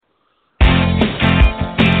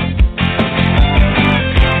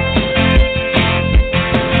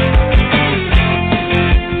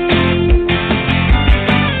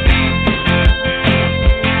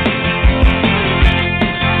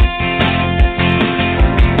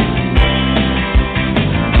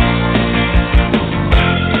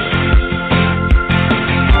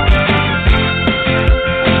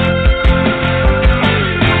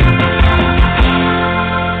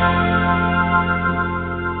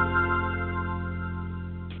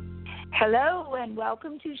Hello and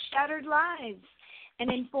welcome to Shattered Lives,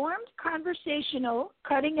 an informed, conversational,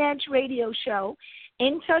 cutting-edge radio show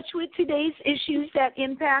in touch with today's issues that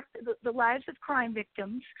impact the lives of crime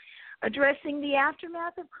victims, addressing the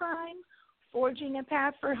aftermath of crime, forging a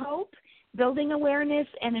path for hope, building awareness,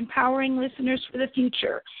 and empowering listeners for the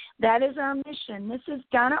future. That is our mission. This is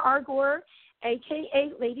Donna Argor,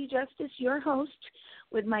 a.k.a. Lady Justice, your host,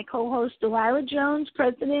 with my co-host Delilah Jones,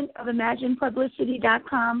 president of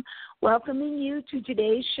ImaginePublicity.com, welcoming you to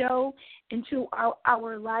today's show and to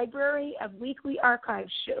our library of weekly archive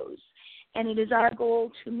shows. And it is our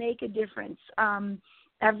goal to make a difference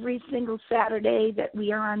every single Saturday that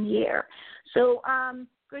we are on the air. So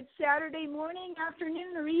good Saturday morning,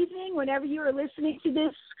 afternoon, or evening, whenever you are listening to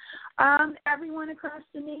this, everyone across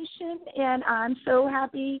the nation. And I'm so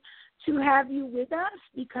happy to have you with us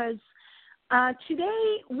because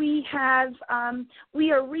today we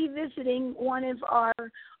are revisiting one of our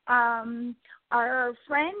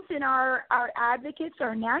friends and our advocates,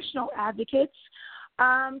 our national advocates.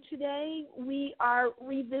 Today we are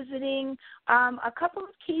revisiting a couple of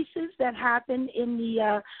cases that happened in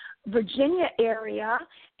the Virginia area,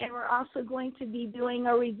 and we're also going to be doing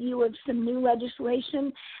a review of some new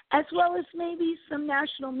legislation as well as maybe some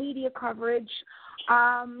national media coverage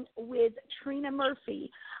with Trina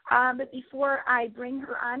Murphy. But before I bring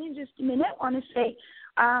her on in just a minute, I want to say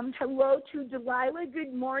hello to Delilah.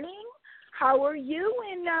 Good morning. How are you,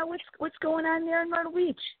 and what's going on there in Myrtle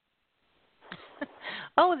Beach?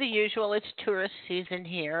 Oh, the usual. It's tourist season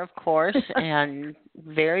here, of course, and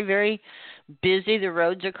very, very busy. The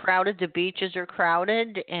roads are crowded, the beaches are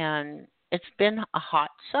crowded, and it's been a hot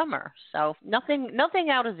summer, so nothing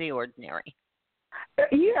out of the ordinary.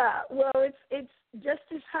 Yeah, well, it's just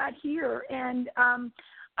as hot here, and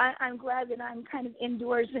I'm glad that I'm kind of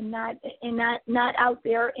indoors and not out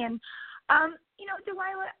there. And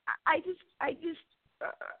Delilah, I just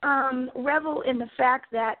revel in the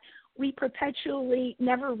fact that we perpetually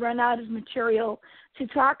never run out of material to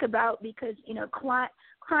talk about because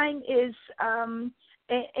crime is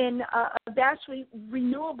a vastly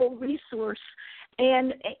renewable resource.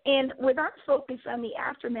 And with our focus on the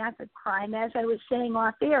aftermath of crime, as I was saying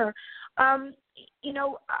off air,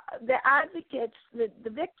 the advocates, the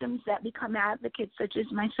victims that become advocates, such as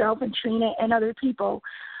myself and Trina and other people,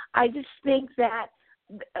 I just think that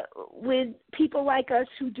with people like us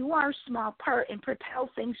who do our small part and propel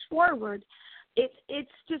things forward,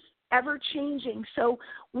 it's just ever changing. So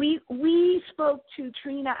we spoke to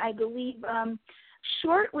Trina, I believe,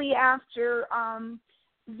 shortly after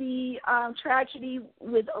the tragedy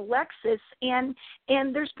with Alexis, and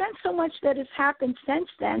there's been so much that has happened since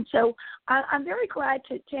then. So I'm very glad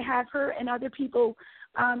to have her and other people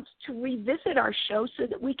to revisit our show so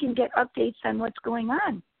that we can get updates on what's going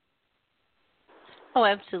on. Oh,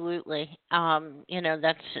 absolutely.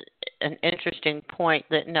 That's an interesting point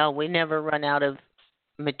that, no, we never run out of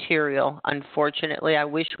material, unfortunately. I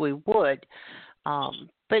wish we would.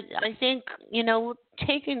 But I think,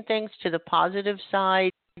 taking things to the positive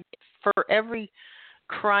side, for every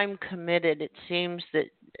crime committed, it seems that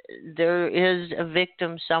there is a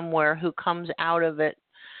victim somewhere who comes out of it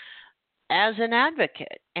as an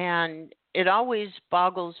advocate. And it always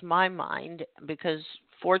boggles my mind because,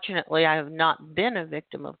 fortunately, I have not been a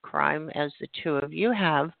victim of crime as the two of you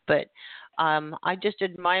have, but I just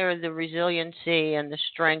admire the resiliency and the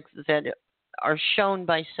strength that are shown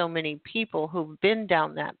by so many people who've been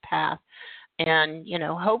down that path. And,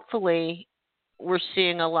 hopefully we're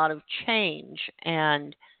seeing a lot of change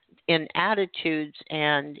and in attitudes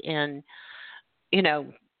and in,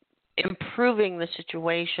 improving the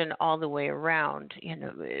situation all the way around,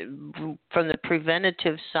 from the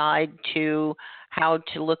preventative side to how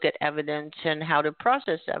to look at evidence and how to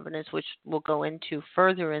process evidence, which we'll go into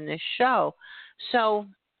further in this show. So,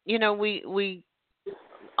 we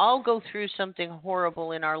all go through something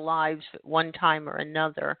horrible in our lives at one time or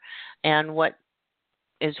another, and what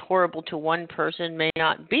is horrible to one person may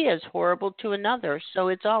not be as horrible to another. So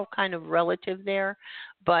it's all kind of relative there.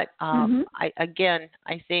 But I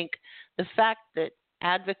think the fact that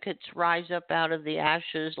advocates rise up out of the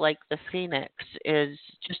ashes like the phoenix is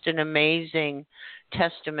just an amazing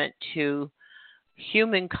testament to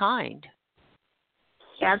humankind.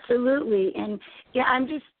 Absolutely. And I'm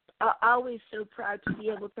just always so proud to be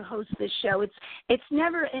able to host this show. It's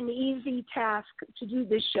never an easy task to do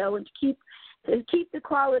this show and to keep the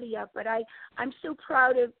quality up, but I'm so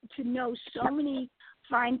proud to know so many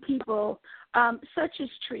fine people such as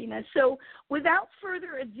Trina. So without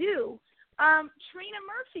further ado, Trina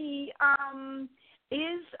Murphy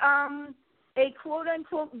is a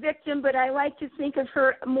quote-unquote victim, but I like to think of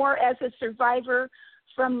her more as a survivor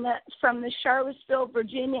from the Charlottesville,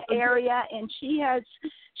 Virginia area, and she has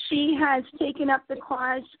taken up the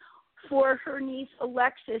cause for her niece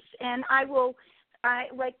Alexis. And I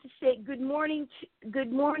like to say good morning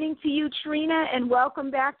to you, Trina, and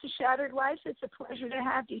welcome back to Shattered Lives. It's a pleasure to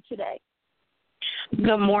have you today.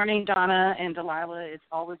 Good morning, Donna and Delilah. It's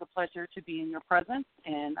always a pleasure to be in your presence,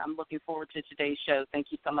 and I'm looking forward to today's show. Thank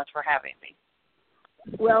you so much for having me.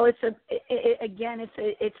 Well, it's a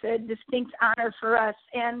distinct honor for us,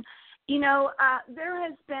 and there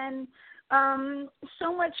has been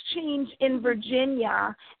so much change in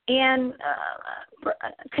Virginia, and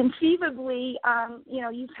conceivably,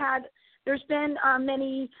 there's been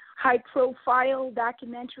many high-profile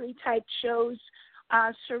documentary-type shows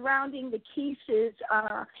surrounding the cases,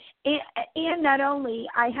 and not only,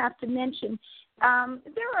 I have to mention,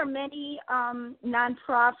 there are many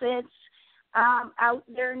nonprofits out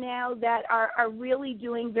there now that are really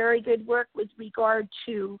doing very good work with regard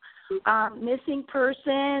to missing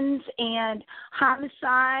persons and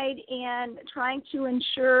homicide, and trying to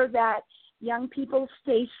ensure that young people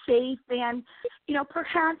stay safe. And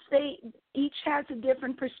perhaps they each has a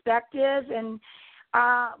different perspective, and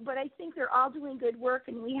but I think they're all doing good work,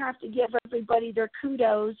 and we have to give everybody their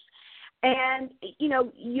kudos. And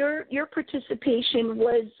your participation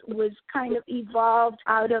was kind of evolved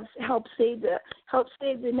out of Help Save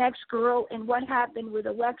the Next Girl and what happened with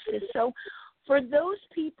Alexis. So, for those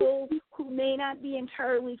people who may not be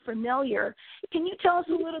entirely familiar, can you tell us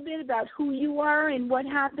a little bit about who you are and what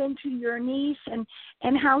happened to your niece, and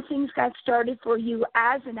how things got started for you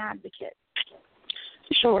as an advocate?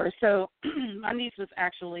 Sure. So my niece was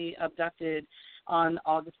actually abducted on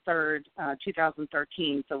August 3rd,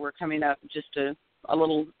 2013. So we're coming up just a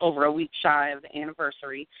little over a week shy of the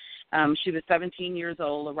anniversary. She was 17 years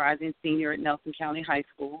old, a rising senior at Nelson County High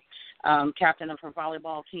School, captain of her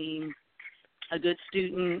volleyball team, a good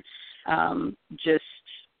student, just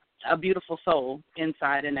a beautiful soul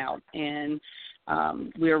inside and out. And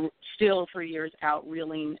we're still 3 years out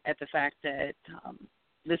reeling at the fact that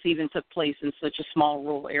this even took place in such a small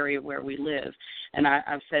rural area where we live. And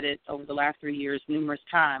I've said it over the last 3 years numerous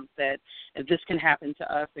times that if this can happen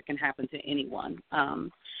to us, it can happen to anyone.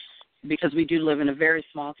 Because we do live in a very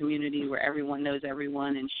small community where everyone knows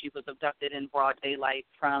everyone, and she was abducted in broad daylight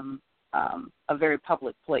from a very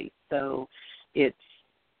public place. So it's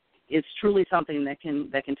truly something that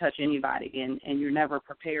can touch anybody, and you're never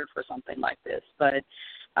prepared for something like this. But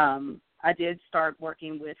I did start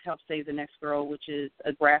working with Help Save the Next Girl, which is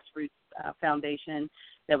a grassroots foundation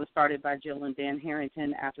that was started by Jill and Dan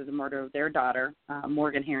Harrington after the murder of their daughter,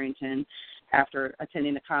 Morgan Harrington, after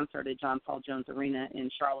attending a concert at John Paul Jones Arena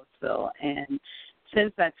in Charlottesville. And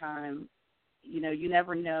since that time, you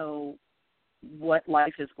never know what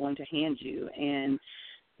life is going to hand you, and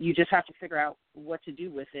you just have to figure out what to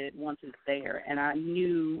do with it once it's there. And I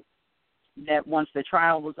knew that once the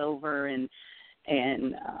trial was over and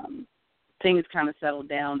things kind of settled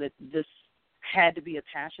down, that this had to be a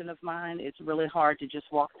passion of mine. It's really hard to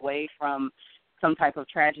just walk away from some type of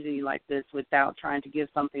tragedy like this without trying to give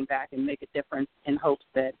something back and make a difference in hopes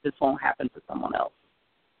that this won't happen to someone else.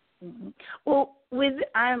 Mm-hmm. Well, within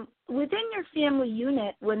your family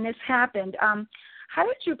unit, when this happened, how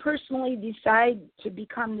did you personally decide to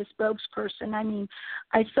become the spokesperson? I mean,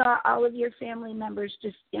 I saw all of your family members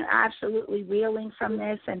just absolutely reeling from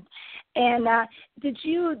this, and did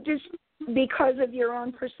you just, because of your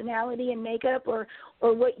own personality and makeup, or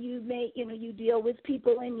what you may, you deal with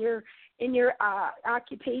people in your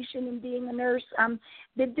occupation and being a nurse,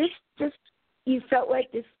 did this just, you felt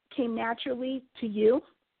like this came naturally to you?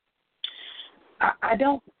 I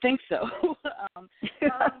don't think so.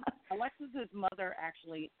 Alexis's mother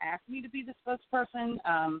actually asked me to be the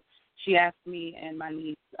spokesperson. She asked me and my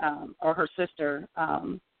niece, or her sister,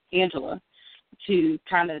 Angela, to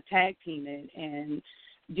kind of tag team it and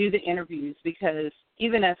do the interviews, because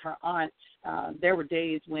even as her aunt, there were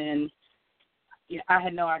days when I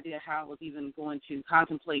had no idea how I was even going to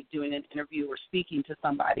contemplate doing an interview or speaking to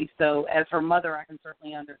somebody. So as her mother, I can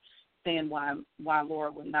certainly understand why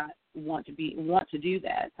Laura would not want to do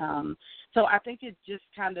that. So I think it just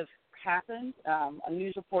kind of happened. A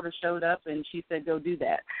news reporter showed up and she said, "Go do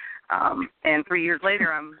that." And 3 years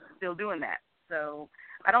later, I'm still doing that. So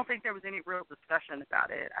I don't think there was any real discussion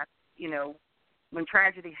about it. When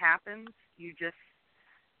tragedy happens,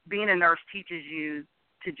 being a nurse teaches you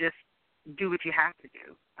to just do what you have to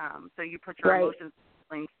do. So you put your emotions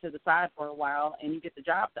to the side for a while and you get the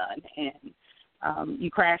job done. And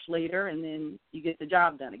you crash later and then you get the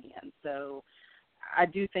job done again. So I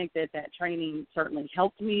do think that training certainly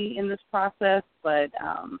helped me in this process, but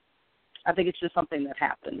I think it's just something that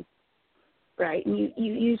happened. Right, and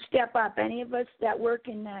you step up. Any of us that work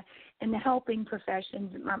in the helping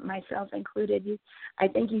professions, myself included, I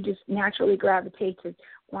think you just naturally gravitate to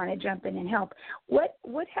want to jump in and help. What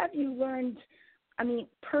have you learned? I mean,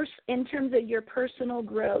 in terms of your personal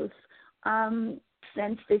growth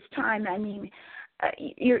since this time. I mean,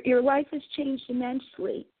 your life has changed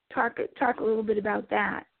immensely. Talk a little bit about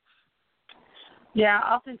that. Yeah,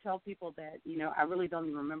 I often tell people that, I really don't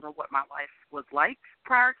even remember what my life was like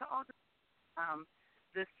prior to all this.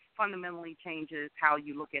 This fundamentally changes how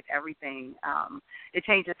you look at everything. It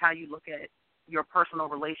changes how you look at your personal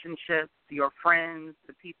relationships, your friends,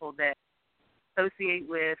 the people that you associate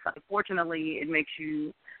with. Unfortunately, it makes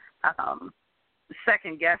you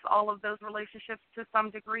second guess all of those relationships to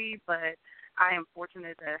some degree, but I am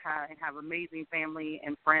fortunate that I have amazing family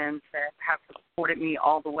and friends that have supported me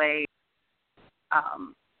all the way.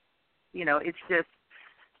 It's just,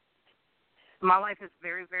 my life is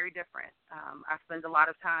very, very different. I spend a lot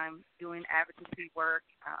of time doing advocacy work,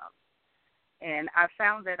 and I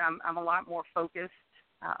found that I'm a lot more focused.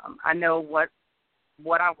 I know what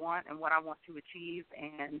I want and what I want to achieve,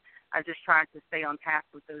 and I just try to stay on task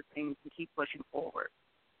with those things and keep pushing forward.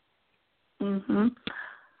 Mhm.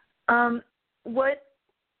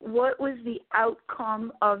 What was the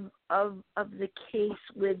outcome of the case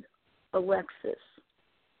with Alexis?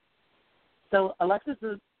 So Alexis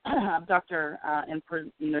is abductor, and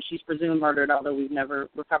she's presumed murdered, although we've never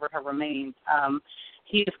recovered her remains.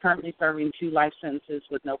 He is currently serving 2 life sentences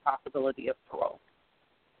with no possibility of parole.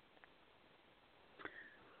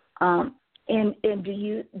 And do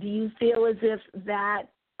you feel as if that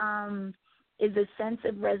is a sense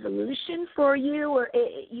of resolution for you, or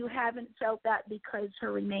you haven't felt that because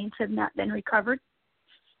her remains have not been recovered?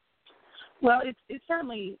 Well, it's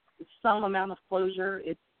certainly some amount of closure.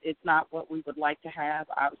 It's not what we would like to have.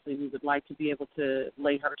 Obviously, we would like to be able to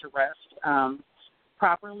lay her to rest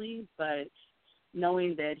properly, but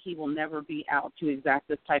knowing that he will never be out to exact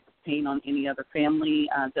this type of pain on any other family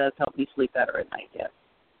does help me sleep better at night, yes.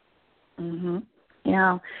 Mhm.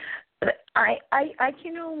 Yeah. I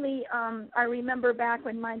can only I remember back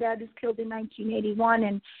when my dad was killed in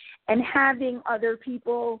 1981 and having other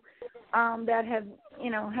people that have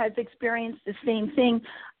has experienced the same thing.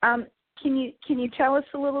 Can you tell us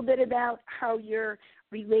a little bit about how your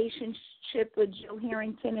relationship with Jill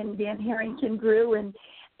Harrington and Dan Harrington grew, and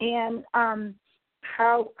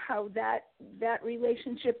how that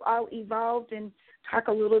relationship all evolved, and talk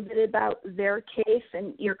a little bit about their case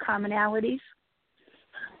and your commonalities?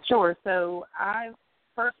 Sure. So I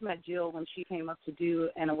first met Jill when she came up to do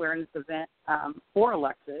an awareness event for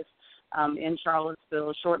Alexis in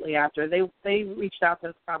Charlottesville shortly after. They reached out to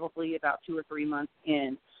us probably about 2 or 3 months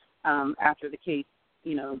in after the case,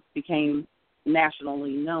 became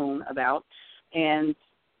nationally known about. And,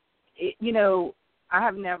 I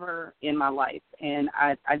have never in my life, and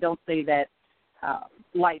I don't say that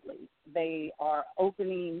lightly, they are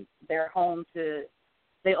opening their home to,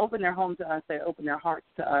 they open their home to us, they open their hearts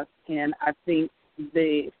to us, and I think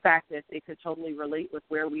the fact that they could totally relate with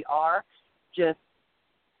where we are just,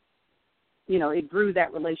 it grew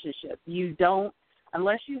that relationship. You don't,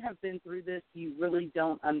 unless you have been through this, you really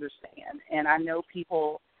don't understand. And I know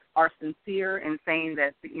people are sincere in saying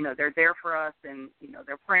that, they're there for us and,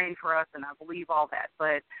 they're praying for us, and I believe all that.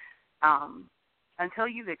 But until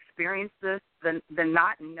you've experienced this, the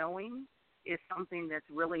not knowing is something that's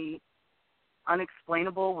really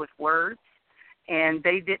unexplainable with words. And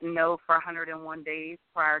they didn't know for 101 days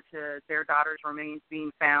prior to their daughter's remains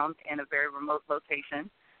being found in a very remote location.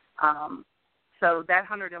 So that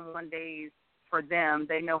 101 days for them,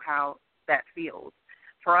 they know how that feels.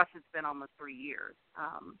 For us, it's been almost 3 years.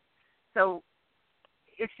 So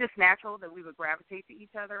it's just natural that we would gravitate to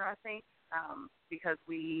each other, I think, because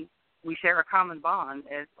we share a common bond.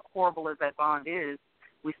 As horrible as that bond is,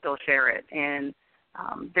 we still share it. And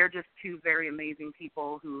they're just 2 very amazing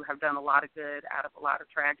people who have done a lot of good out of a lot of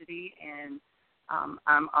tragedy, and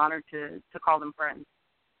I'm honored to call them friends.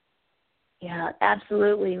 Yeah,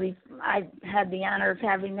 absolutely. I've had the honor of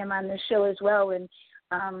having them on the show as well, and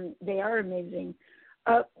they are amazing.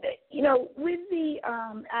 With the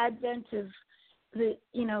advent of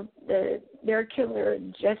their killer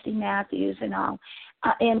Jesse Matthews and all,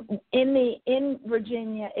 and in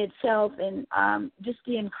Virginia itself, and just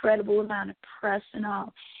the incredible amount of press and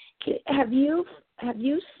all, have you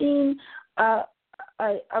seen a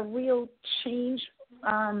real change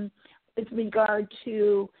with regard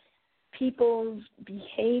to people's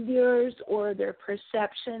behaviors or their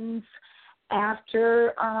perceptions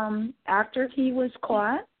after he was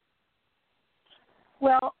caught?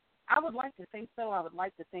 Well, I would like to think so. I would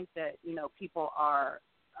like to think that, people are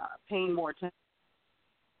paying more attention.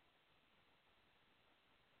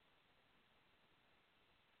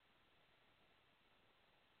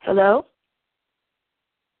 Hello?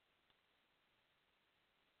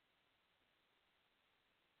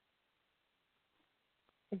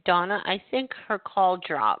 Donna, I think her call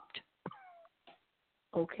dropped.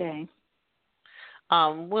 Okay.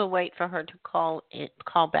 We'll wait for her to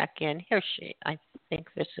call back in. Here I think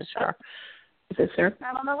this is her. Is this her?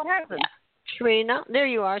 I don't know what happened. Yeah. Trina, there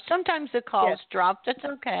you are. Sometimes the calls drop. That's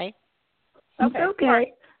okay.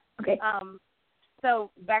 Okay. Okay.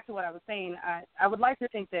 So back to what I was saying, I would like to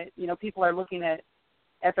think that, people are looking at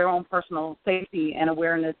their own personal safety and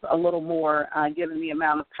awareness a little more, given the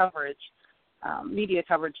amount of coverage, media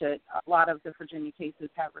coverage that a lot of the Virginia cases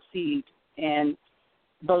have received, and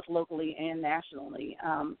both locally and nationally.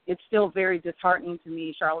 It's still very disheartening to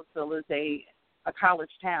me. Charlottesville is a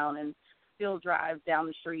college town, and still drive down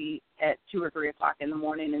the street at 2 or 3 o'clock in the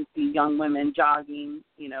morning and see young women jogging,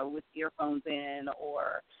 with earphones in,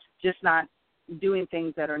 or just not doing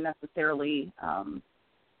things that are necessarily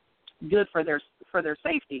good for their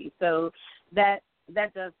safety. So that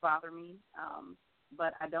does bother me.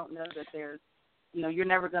 But I don't know that there's, you're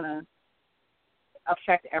never going to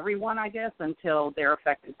affect everyone, I guess, until they're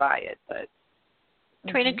affected by it. But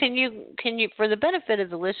Trina, can you, for the benefit of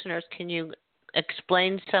the listeners, can you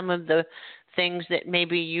explain some of the things that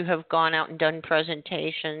maybe you have gone out and done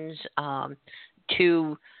presentations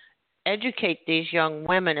to educate these young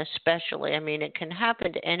women, especially? I mean, it can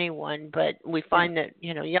happen to anyone, but we find that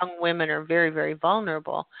young women are very, very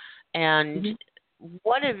vulnerable. And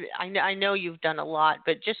I know you've done a lot,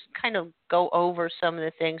 but just kind of go over some of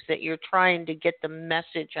the things that you're trying to get the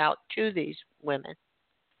message out to these women.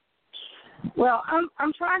 Well,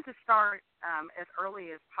 I'm trying to start as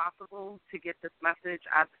early as possible to get this message.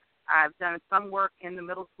 I've done some work in the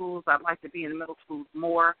middle schools. I'd like to be in the middle schools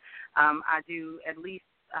more. I do at least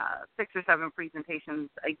 6 or 7 presentations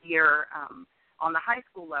a year on the high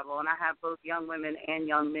school level, and I have both young women and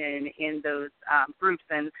young men in those groups.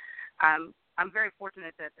 And I'm very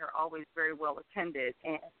fortunate that they're always very well attended,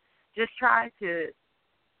 and just try to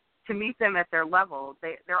meet them at their level.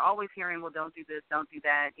 They're always hearing, well, don't do this, don't do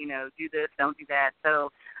that, do this, don't do that. So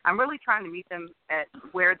I'm really trying to meet them at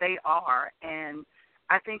where they are, and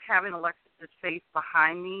I think having Alexis' face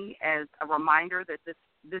behind me as a reminder that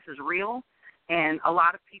this is real. And a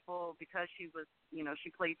lot of people, because she was, she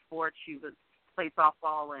played sports, played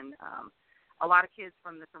softball, and a lot of kids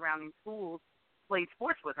from the surrounding schools played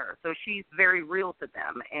sports with her. So she's very real to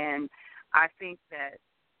them. And I think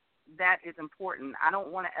that is important. I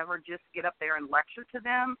don't want to ever just get up there and lecture to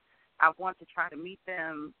them. I want to try to meet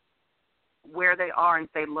them where they are and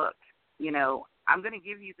say, look, I'm going to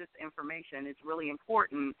give you this information. It's really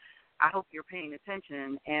important. I hope you're paying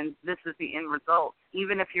attention, and this is the end result.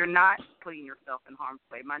 Even if you're not putting yourself in harm's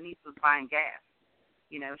way. My niece was buying gas.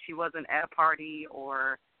 She wasn't at a party,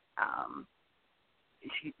 or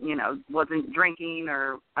she, wasn't drinking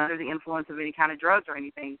or under the influence of any kind of drugs or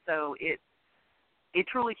anything. So it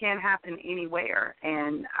truly can happen anywhere,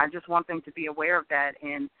 and I just want them to be aware of that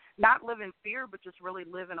and not live in fear, but just really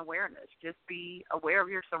live in awareness. Just be aware of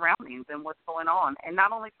your surroundings and what's going on, and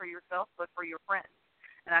not only for yourself, but for your friends.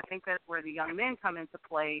 And I think that's where the young men come into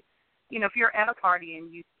play. If you're at a party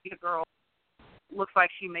and you see a girl looks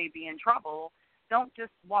like she may be in trouble, don't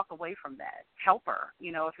just walk away from that. Help her.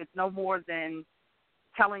 If it's no more than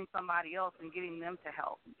telling somebody else and getting them to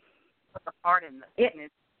help. Put a part in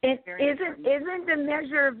this. Isn't the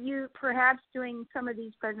measure of you perhaps doing some of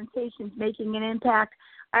these presentations making an impact?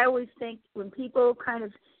 I always think when people kind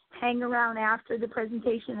of hang around after the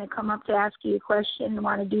presentation and come up to ask you a question and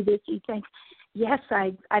want to do this, you think, yes,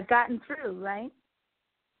 I've gotten through, right?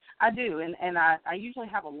 I do, and I usually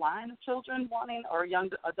have a line of children or young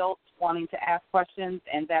adults wanting to ask questions,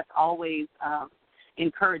 and that's always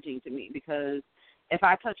encouraging to me, because if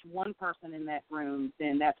I touch one person in that room,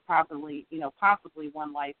 then that's possibly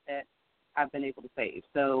one life that I've been able to save.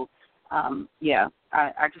 So,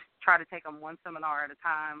 I just try to take them one seminar at a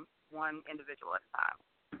time, one individual at a time.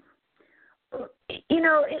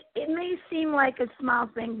 It may seem like a small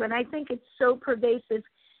thing, but I think it's so pervasive.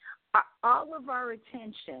 All of our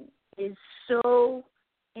attention is so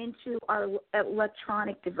into our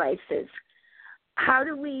electronic devices. How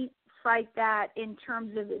do we fight that in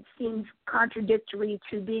terms of, it seems contradictory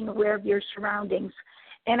to being aware of your surroundings?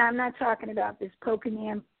 And I'm not talking about this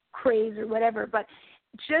Pokemon craze or whatever, but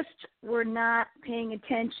just we're not paying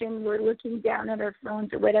attention. We're looking down at our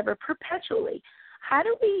phones or whatever perpetually. How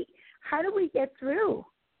do we get through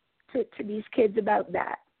to these kids about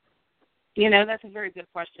that? That's a very good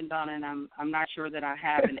question, Donna, and I'm not sure that I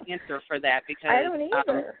have an answer for that because I don't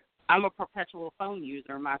either. I'm a perpetual phone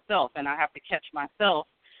user myself, and I have to catch myself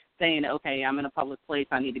saying, okay, I'm in a public place,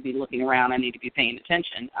 I need to be looking around, I need to be paying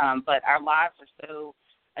attention. But our lives are so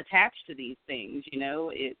attached to these things,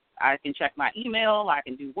 I can check my email, I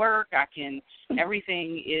can do work,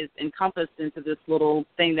 everything is encompassed into this little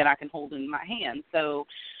thing that I can hold in my hand. So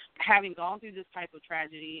having gone through this type of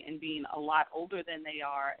tragedy and being a lot older than they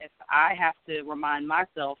are, if I have to remind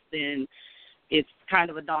myself, then it's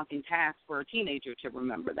kind of a daunting task for a teenager to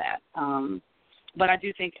remember that. But I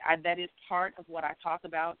do think that is part of what I talk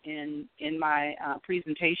about in my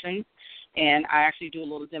presentation, and I actually do a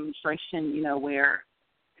little demonstration, where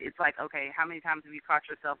it's like, okay, how many times have you caught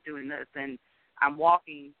yourself doing this? And I'm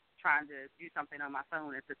walking, trying to do something on my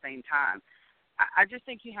phone at the same time. I just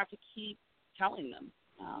think you have to keep telling them.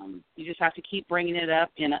 You just have to keep bringing it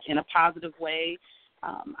up in a positive way.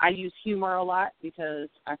 I use humor a lot because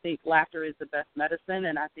I think laughter is the best medicine,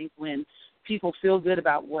 and I think when people feel good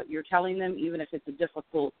about what you're telling them, even if it's a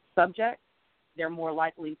difficult subject, they're more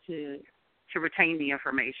likely to retain the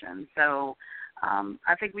information. So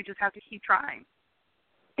I think we just have to keep trying.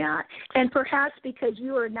 Yeah, and perhaps because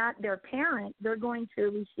you are not their parent, they're going to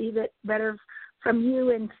receive it better from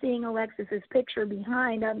you and seeing Alexis's picture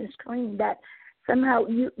behind on the screen, that somehow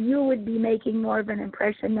you would be making more of an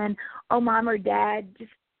impression than, oh, mom or dad, just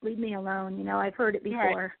leave me alone. I've heard it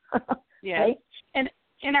before. Right. Yeah. Right? And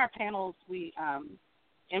in our panels, we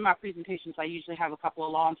in my presentations, I usually have a couple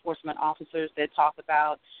of law enforcement officers that talk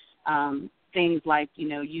about things like,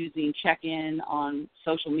 using check-in on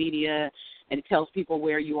social media, and it tells people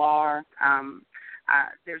where you are.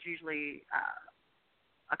 There's usually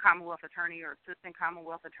a Commonwealth attorney or assistant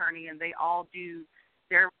Commonwealth attorney, and they all do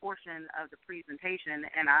their portion of the presentation,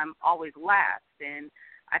 and I'm always last. And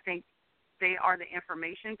I think they are the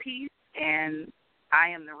information piece, and I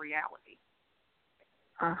am the reality.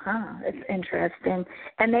 It's interesting.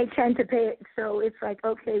 And they tend to pay it, so it's like,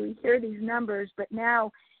 okay, we hear these numbers, but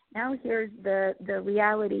now here's the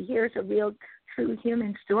reality. Here's a real, true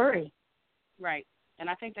human story. Right. And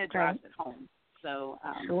I think that drives it home. So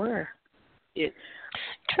sure.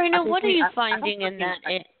 Trina, what are you finding in that?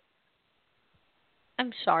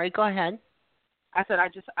 I'm sorry, go ahead. I said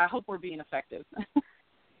I hope we're being effective.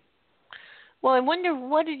 Well, I wonder,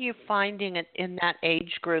 what are you finding in that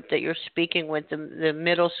age group that you're speaking with, the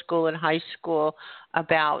middle school and high school,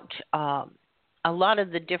 about a lot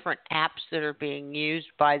of the different apps that are being used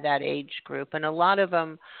by that age group? And a lot of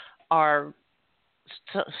them are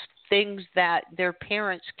things that their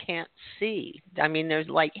parents can't see. I mean, there's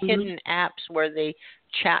like hidden apps where they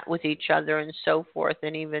chat with each other and so forth,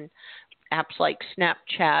 and even apps like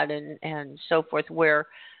Snapchat and so forth, where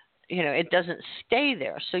it doesn't stay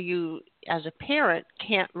there. So you, as a parent,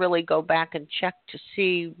 can't really go back and check to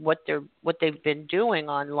see what they've been doing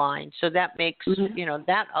online. So that makes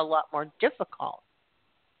that a lot more difficult.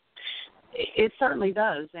 It certainly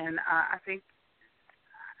does, and I think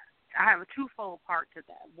I have a twofold part to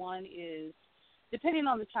that. One is, depending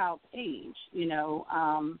on the child's age,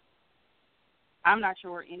 I'm not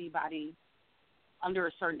sure anybody under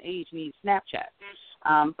a certain age needs Snapchat.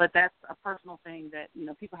 But that's a personal thing that,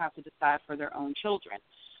 people have to decide for their own children.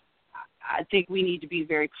 I think we need to be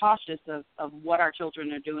very cautious of what our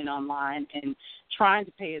children are doing online and trying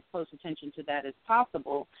to pay as close attention to that as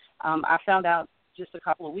possible. I found out just a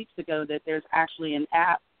couple of weeks ago that there's actually an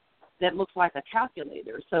app that looks like a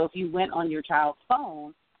calculator. So if you went on your child's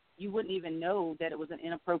phone, you wouldn't even know that it was an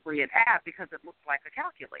inappropriate app because it looks like a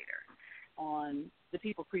calculator. On the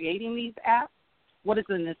people creating these apps, what is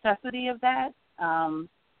the necessity of that?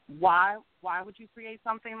 Why would you create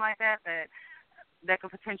something like that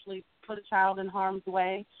could potentially put a child in harm's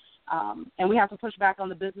way? And we have to push back on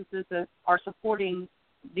the businesses that are supporting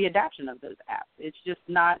the adoption of those apps. It's just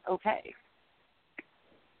not okay.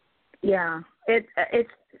 Yeah, it's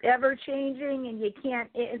ever changing, and you can't.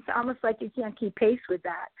 It's almost like you can't keep pace with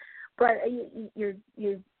that. But you're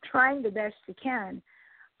trying the best you can.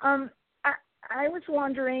 I was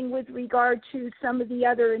wondering, with regard to some of the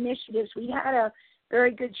other initiatives, we had a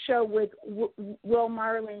very good show with Will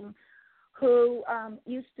Marling, who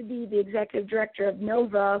used to be the executive director of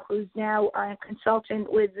NOVA, who's now a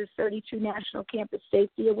consultant with the 32 National Campus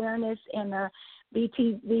Safety Awareness and the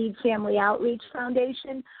BTV Family Outreach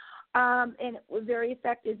Foundation. And it was very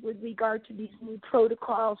effective with regard to these new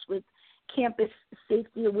protocols with campus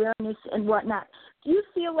safety awareness and whatnot. Do you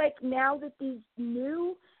feel like now that these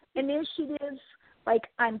new initiatives, like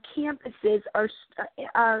on campuses,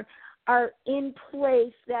 are in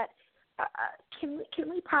place, that can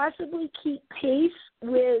we possibly keep pace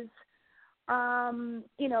with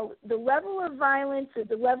the level of violence or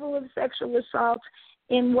the level of sexual assault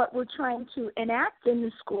in what we're trying to enact in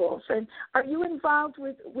the schools. And are you involved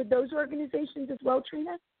with those organizations as well,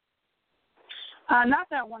 Trina? Not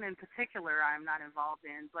that one in particular I'm not involved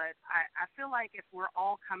in, but I feel like if we're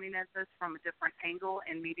all coming at this from a different angle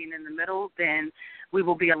and meeting in the middle, then we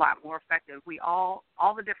will be a lot more effective. We all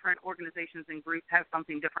the different organizations and groups have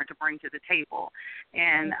something different to bring to the table.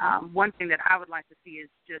 And one thing that I would like to see is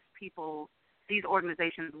just these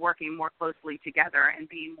organizations working more closely together and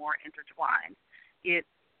being more intertwined.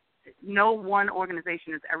 No one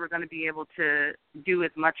organization is ever going to be able to do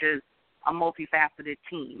as much as a multifaceted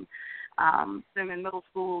team. Them in middle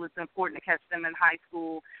school, it's important to catch them in high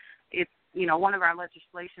school. It's, one of our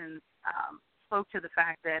legislations spoke to the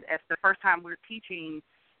fact that if the first time we're teaching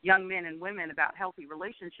young men and women about healthy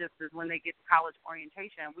relationships is when they get to college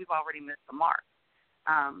orientation, we've already missed the mark.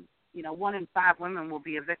 1 in 5 women will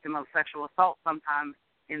be a victim of sexual assault sometime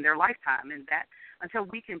in their lifetime, and that until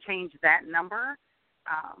we can change that number,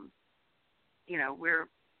 we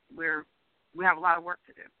have a lot of work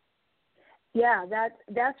to do. Yeah,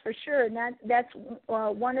 that's for sure, and that's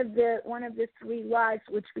one of the 3 lies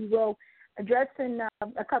which we will address in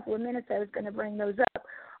a couple of minutes. I was going to bring those up,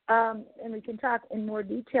 and we can talk in more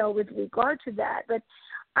detail with regard to that. But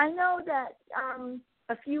I know that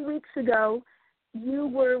a few weeks ago, you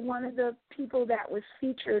were one of the people that was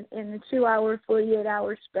featured in the 2-hour,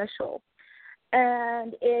 48-hour special,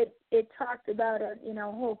 and it talked about a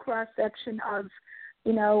whole cross section of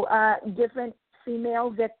different female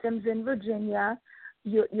victims in Virginia,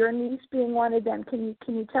 your niece being one of them. Can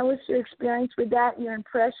you tell us your experience with that, your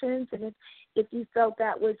impressions, and if you felt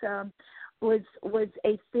that was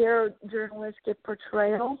a fair journalistic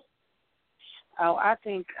portrayal? Oh, I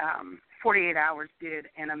think 48 Hours did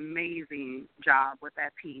an amazing job with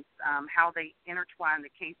that piece. How they intertwined the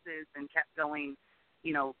cases and kept going,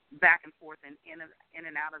 back and forth and in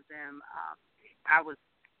and out of them. I was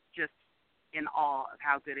just in awe of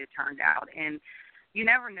how good it turned out. And you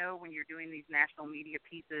never know when you're doing these national media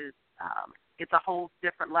pieces, it's a whole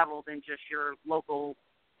different level than just your local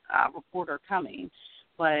reporter coming.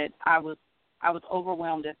 But I was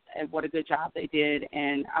overwhelmed at what a good job they did,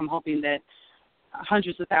 and I'm hoping that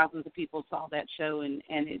hundreds of thousands of people saw that show and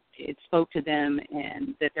it spoke to them,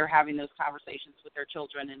 and that they're having those conversations with their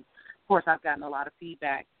children. And of course, I've gotten a lot of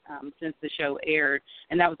feedback since the show aired,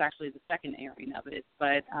 and that was actually the second airing of it.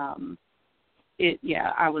 But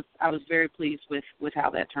I was very pleased with how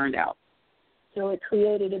that turned out. So it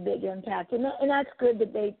created a big impact, and that's good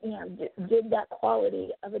that they did that quality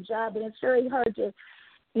of a job. And it's very hard to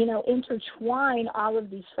intertwine all of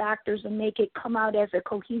these factors and make it come out as a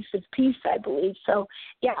cohesive piece, I believe. So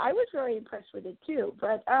yeah, I was very impressed with it too.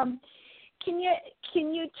 But can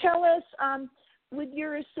you tell us with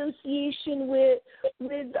your association with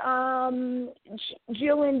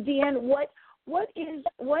Jill and Dan, what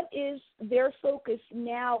is their focus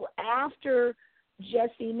now after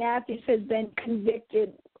Jesse Matthews has been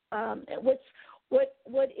convicted?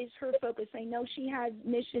 What is her focus? I know she has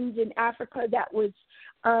missions in Africa. That was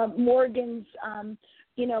Morgan's,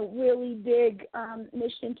 really big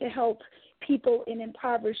mission to help people in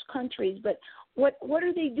impoverished countries. But what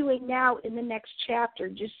are they doing now in the next chapter,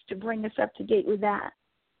 just to bring us up to date with that?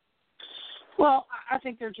 Well, I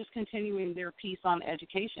think they're just continuing their piece on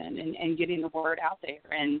education and getting the word out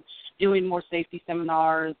there and doing more safety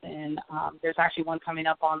seminars. And there's actually one coming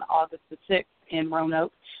up on August the 6th in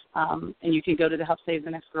Roanoke. And you can go to the Help Save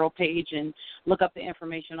the Next Girl page and look up the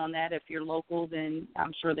information on that. If you're local, then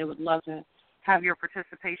I'm sure they would love to have your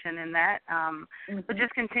participation in that. But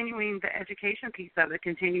just continuing the education piece of it,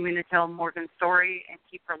 continuing to tell Morgan's story and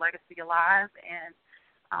keep her legacy alive, and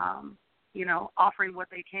offering what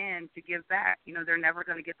they can to give back. They're never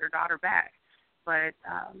going to get their daughter back, but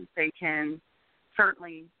they can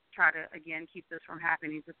certainly try to, again, keep this from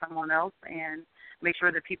happening to someone else and make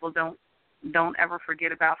sure that people don't ever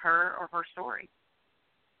forget about her or her story.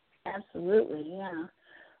 Absolutely, yeah.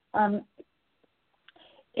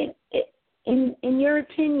 In your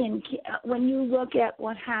opinion, when you look at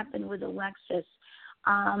what happened with Alexis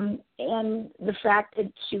and the fact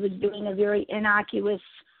that she was doing a very innocuous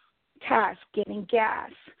task, getting gas,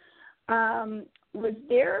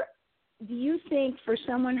 do you think for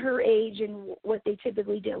someone her age and what they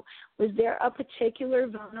typically do, was there a particular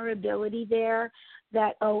vulnerability there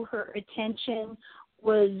that, her attention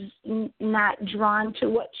was not drawn to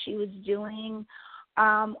what she was doing,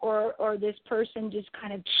 or this person just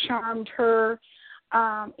kind of charmed her?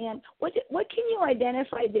 And what can you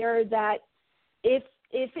identify there that if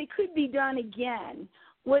it could be done again,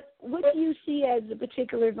 what do you see as a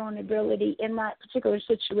particular vulnerability in that particular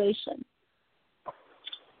situation?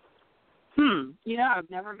 You know, I've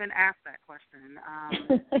never been asked that question.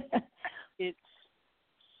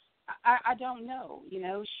 I don't know. You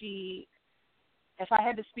know, if I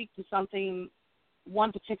had to speak to something,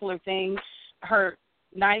 one particular thing, her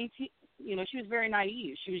naivety, you know, she was very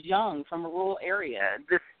naive. She was young, from a rural area.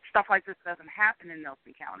 Stuff like this doesn't happen in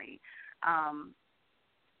Nelson County.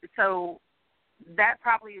 So that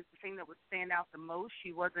probably is the thing that would stand out the most.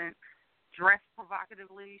 She wasn't dressed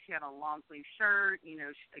provocatively. She had a long-sleeve shirt. You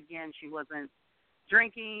know, she wasn't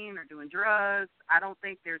drinking or doing drugs. I don't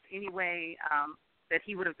think there's any way that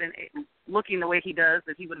he would have been looking the way he does,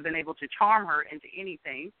 that he would have been able to charm her into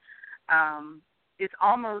anything. It's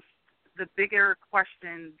almost the bigger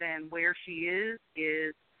question than where she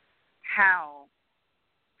is how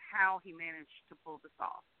he managed to pull this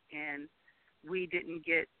off. And we didn't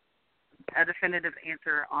get a definitive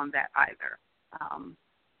answer on that either.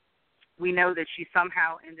 We know that she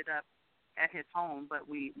somehow ended up at his home, but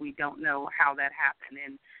we don't know how that happened.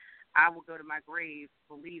 And I will go to my grave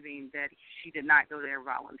believing that she did not go there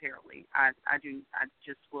voluntarily. I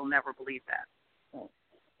just will never believe that.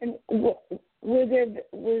 And were there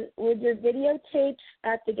videotapes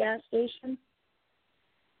at the gas station?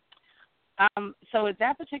 So at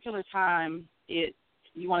that particular time,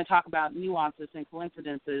 you want to talk about nuances and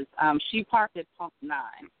coincidences. She parked at pump 9,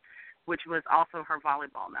 which was also her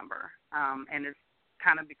volleyball number, and it's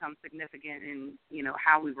kind of become significant in, you know,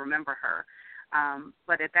 how we remember her.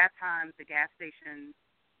 But at that time, the gas station,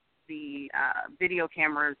 the video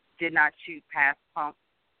cameras did not shoot past pump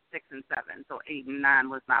 6 and 7, so 8 and 9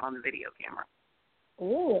 was not on the video camera.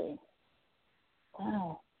 Really?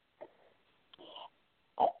 Wow.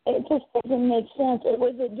 It just doesn't make sense.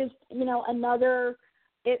 Was it just, you know, another?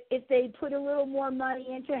 If they put a little more money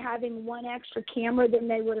into having one extra camera, then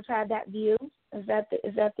they would have had that view. Is that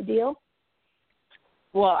the deal?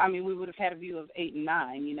 Well, I mean, we would have had a view of 8 and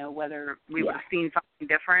 9. You know, whether we would have seen something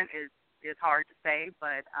different is hard to say.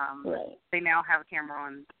 But right. They now have a camera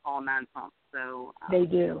on all 9 pumps. So they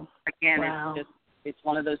do. Again, wow. It's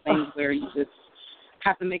one of those things where you just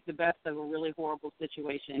have to make the best of a really horrible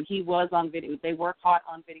situation. He was on video. They were caught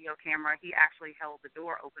on video camera. He actually held the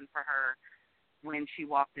door open for her when she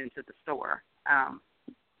walked into the store.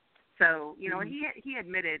 So, you know, and he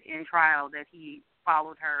admitted in trial that he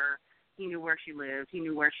followed her. He knew where she lived. He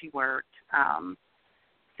knew where she worked.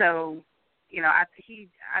 So, you know, I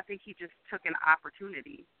think he just took an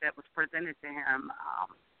opportunity that was presented to him,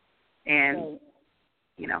 and,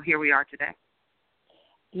 you know, here we are today.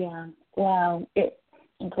 Yeah. Wow.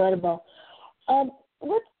 Incredible.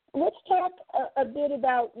 Let's talk a bit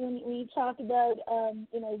about when you talk about,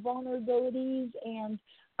 you know, vulnerabilities and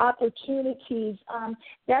opportunities.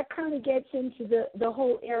 That kind of gets into the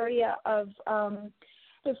whole area of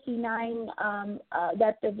 59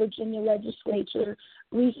 that the Virginia legislature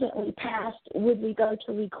recently passed with regard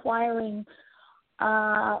to requiring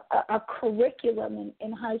a curriculum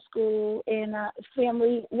in high school in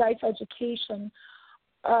family life education.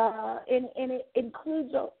 And it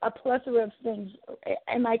includes a plethora of things.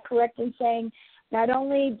 Am I correct in saying not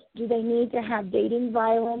only do they need to have dating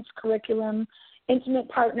violence curriculum, intimate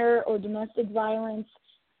partner or domestic violence,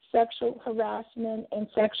 sexual harassment, and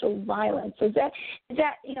sexual violence? Is that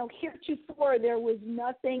you know, heretofore there was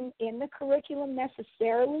nothing in the curriculum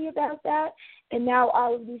necessarily about that, and now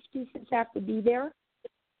all of these pieces have to be there?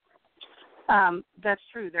 That's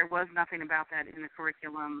true. There was nothing about that in the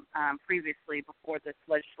curriculum previously before this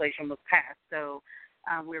legislation was passed. So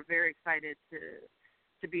we're very excited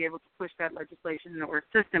to be able to push that legislation or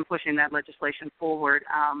assist in pushing that legislation forward.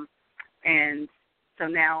 And so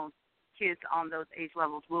now kids on those age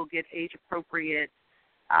levels will get age-appropriate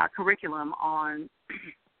curriculum on,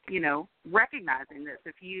 you know, recognizing this.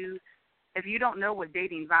 If you don't know what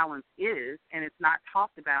dating violence is and it's not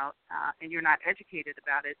talked about and you're not educated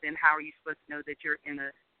about it, then how are you supposed to know that you're in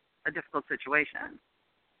a difficult situation?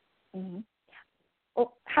 Mm-hmm.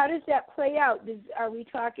 Well, how does that play out? Are we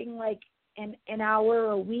talking like an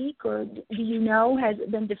hour a week, or do you know? Has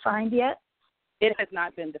it been defined yet? It has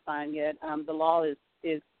not been defined yet. The law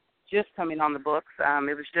is just coming on the books.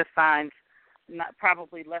 It was just signed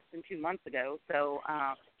probably less than 2 months ago. So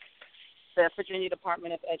the Virginia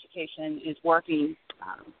Department of Education is working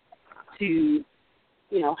to,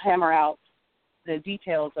 you know, hammer out the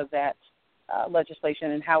details of that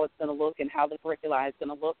legislation and how it's going to look and how the curricula is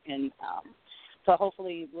going to look. And so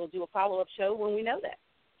hopefully we'll do a follow-up show when we know that.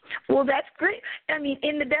 Well, that's great. I mean,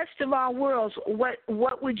 in the best of all worlds,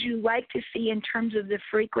 what would you like to see in terms of the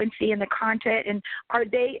frequency and the content? And are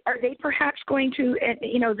they perhaps going to,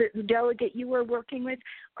 you know, the delegate you were working with,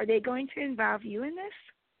 are they going to involve you in this?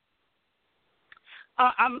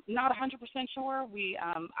 I'm not 100% sure.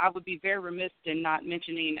 I would be very remiss in not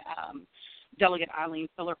mentioning Delegate Eileen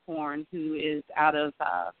Fillercorn, who is out of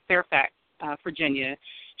Fairfax, Virginia.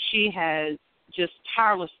 She has just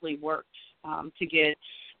tirelessly worked to get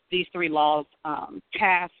these three laws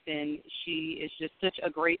passed, and she is just such a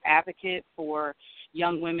great advocate for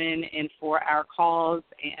young women and for our cause,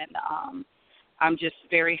 and I'm just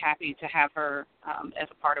very happy to have her as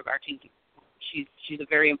a part of our team. She's a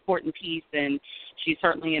very important piece, and she's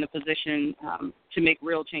certainly in a position to make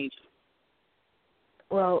real changes.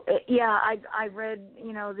 Well, yeah, I read,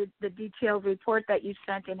 the detailed report that you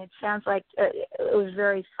sent, and it sounds like it was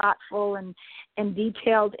very thoughtful and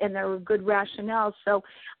detailed, and there were good rationales. So,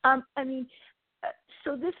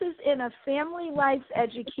 so this is in a family life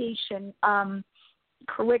education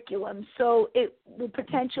curriculum, so it will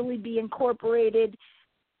potentially be incorporated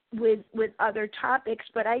with other topics,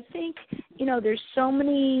 but I think there's so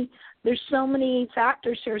many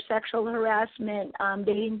factors here: sexual harassment,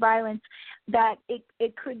 dating violence, that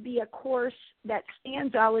it could be a course that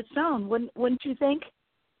stands all its own. Wouldn't you think?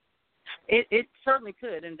 It certainly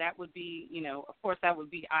could, and that would be, of course, that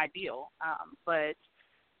would be ideal. But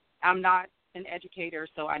I'm not an educator,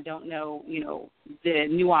 so I don't know, the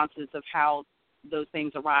nuances of how those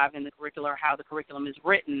things arrive in the curriculum or how the curriculum is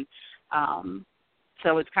written.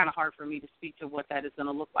 So it's kind of hard for me to speak to what that is going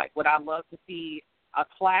to look like. Would I love to see a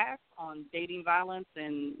class on dating violence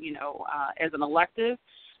and, as an elective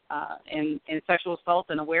and sexual assault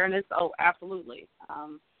and awareness? Oh, absolutely.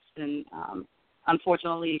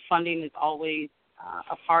 Unfortunately, funding is always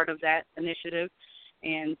a part of that initiative.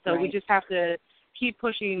 And so we just have to keep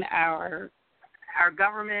pushing our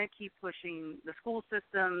government, keep pushing the school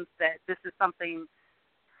systems that this is something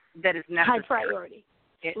that is necessary. High priority.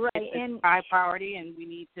 It's high priority, and we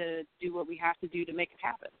need to do what we have to do to make it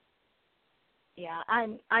happen. Yeah,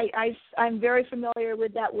 I'm very familiar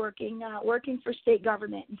with that working for state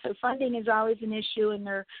government, and so funding is always an issue, and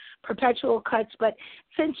there are perpetual cuts. But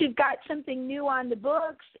since you've got something new on the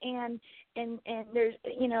books, and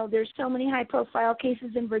there's so many high profile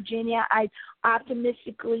cases in Virginia, I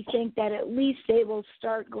optimistically think that at least they will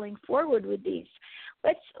start going forward with these.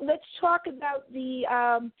 Let's talk about the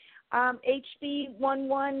HB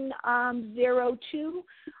 1102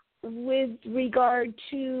 with regard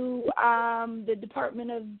to the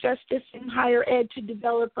Department of Justice and Higher Ed to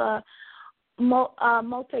develop a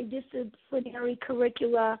multidisciplinary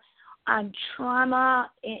curricula on trauma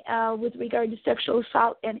with regard to sexual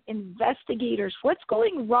assault and investigators. What's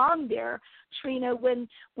going wrong there, Trina, when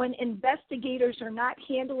investigators are not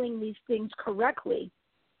handling these things correctly?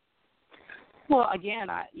 Well, again,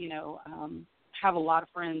 I have a lot of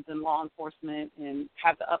friends in law enforcement and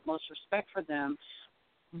have the utmost respect for them,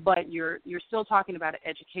 but you're still talking about an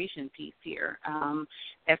education piece here.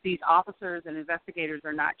 If these officers and investigators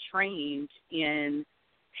are not trained in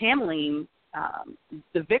handling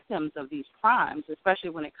the victims of these crimes, especially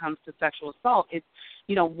when it comes to sexual assault, it's,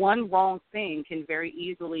 one wrong thing can very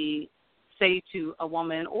easily say to a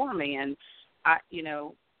woman or a man,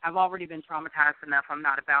 I've already been traumatized enough. I'm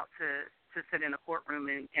not about to sit in a courtroom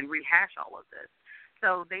and rehash all of this.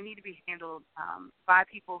 So they need to be handled by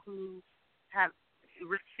people who have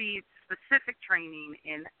received specific training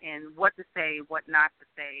in what to say, what not to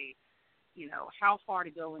say, how far to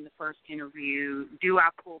go in the first interview, do I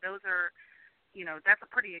pull. Those are, that's a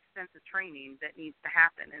pretty extensive training that needs to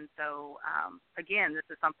happen. And so, again, this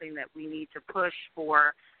is something that we need to push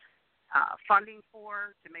for funding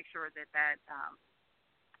for, to make sure that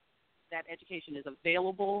education is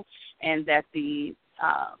available, and that the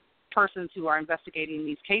persons who are investigating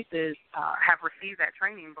these cases have received that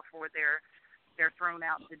training before they're thrown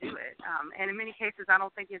out to do it. And in many cases, I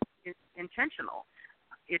don't think it's intentional.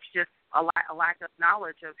 It's just a lack of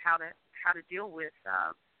knowledge of how to deal with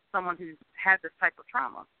someone who's had this type of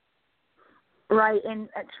trauma. Right, and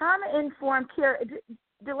trauma-informed care.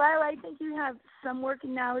 Delilah, I think you have some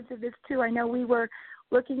working knowledge of this too. I know we were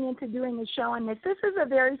looking into doing a show on this. This is a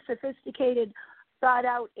very sophisticated,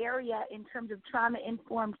 thought-out area in terms of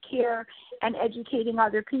trauma-informed care and educating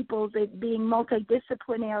other people, it being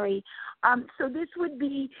multidisciplinary. So this would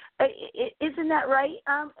be, isn't that right,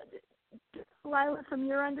 Lila, from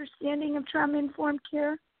your understanding of trauma-informed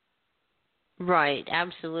care? Right,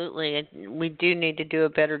 absolutely. And we do need to do a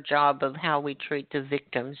better job of how we treat the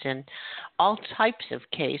victims in all types of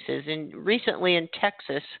cases. And recently in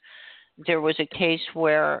Texas, there was a case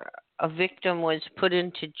where a victim was put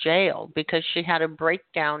into jail because she had a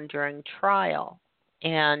breakdown during trial.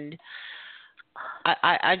 And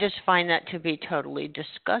I just find that to be totally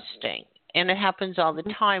disgusting. And it happens all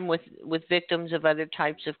the time with victims of other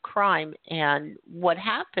types of crime. And what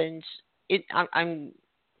happens I'm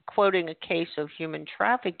quoting a case of human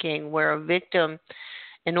trafficking where a victim,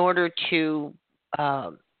 in order to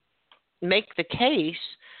make the case,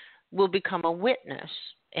 will become a witness.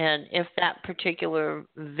 And if that particular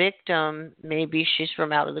victim, maybe she's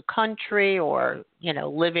from out of the country or,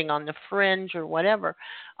 living on the fringe or whatever,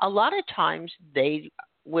 a lot of times they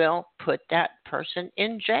will put that person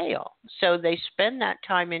in jail. So they spend that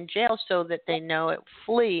time in jail so that they know it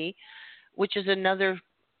flee, which is another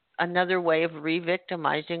way of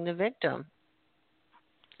re-victimizing the victim.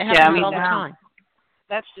 It happens all the time.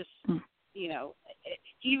 That's just,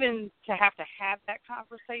 even to have that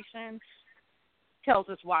conversation tells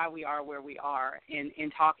us why we are where we are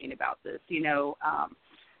in talking about this,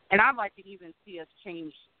 and I'd like to even see us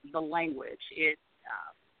change the language.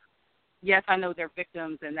 Yes, I know they're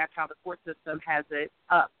victims, and that's how the court system has it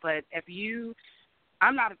up, but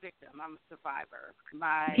I'm not a victim, I'm a survivor.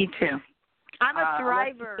 Me too. I'm a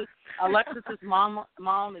survivor. Alexis's mom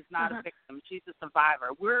is not a victim. She's a survivor.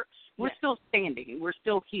 We're still standing. We're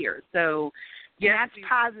still here. So, yes,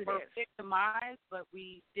 positive. We're victimized, but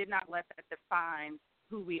we did not let that define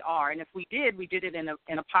who we are. And if we did it in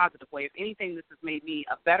a positive way. If anything, this has made me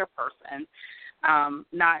a better person,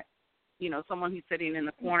 not, someone who's sitting in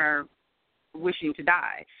the corner wishing to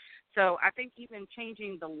die. So I think even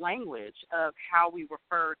changing the language of how we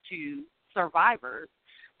refer to survivors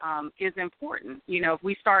is important. If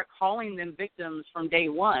we start calling them victims from day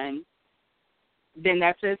one, then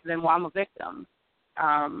that's it. Then, I'm a victim.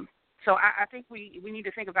 So I think we need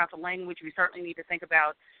to think about the language. We certainly need to think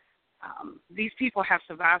about these people have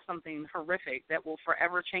survived something horrific that will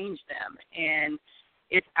forever change them. And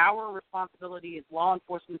it's our responsibility, it's law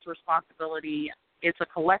enforcement's responsibility. It's a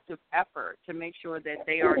collective effort to make sure that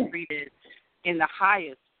they are treated in the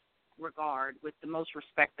highest regard with the most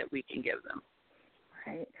respect that we can give them.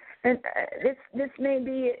 Right. And this may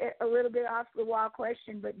be a little bit off the wall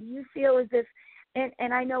question, but do you feel as if,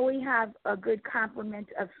 and I know we have a good complement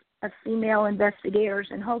of female investigators,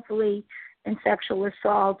 and hopefully in sexual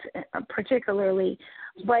assault particularly,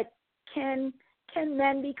 but can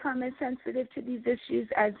men become as sensitive to these issues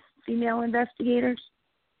as female investigators?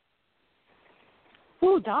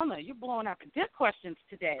 Ooh, Donna, you're blowing out the good questions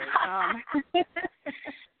today.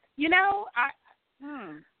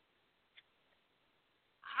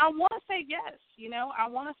 I want to say yes. I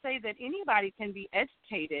want to say that anybody can be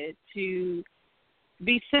educated to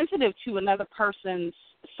be sensitive to another person's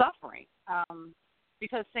suffering,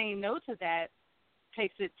 because saying no to that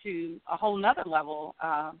takes it to a whole nother level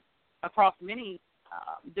across many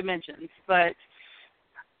dimensions. But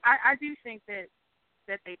I do think that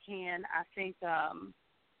they can. I think, I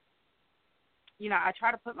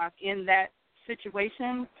try to put myself in that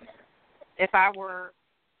situation. If I were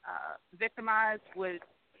victimized, would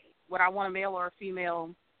I want a male or a female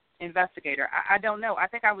investigator? I don't know. I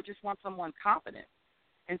think I would just want someone competent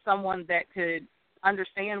and someone that could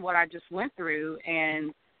understand what I just went through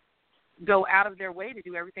and go out of their way to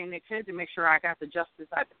do everything they could to make sure I got the justice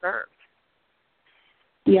I deserve.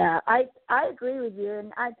 Yeah, I agree with you.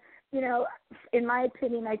 And in my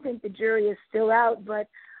opinion, I think the jury is still out, but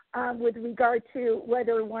with regard to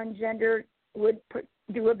whether one gender would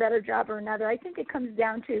do a better job or another, I think it comes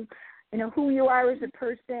down to, who you are as a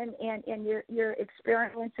person and your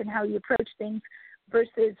experience and how you approach things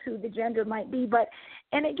versus who the gender might be.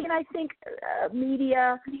 And again, I think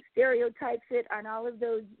media stereotypes it on all of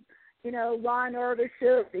those, Law and Order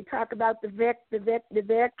shows. They talk about the Vic,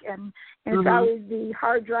 and it's always the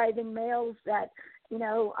hard-driving males that,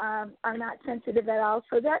 are not sensitive at all.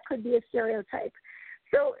 So that could be a stereotype.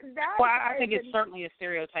 So that. Well, I think it's certainly a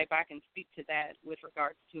stereotype. I can speak to that with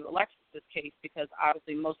regards to Alexis's case, because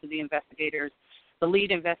obviously most of the investigators, the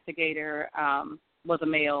lead investigator was a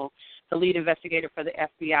male. The lead investigator for the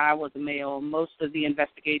FBI was a male. Most of the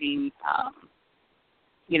investigating,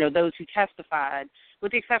 those who testified,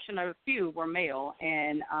 with the exception of a few, were male.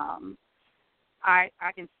 And I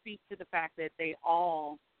can speak to the fact that they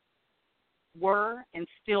all were and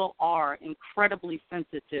still are incredibly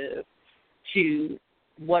sensitive to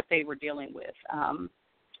what they were dealing with.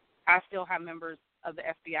 I still have members of the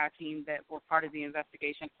FBI team that were part of the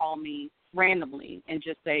investigation call me randomly and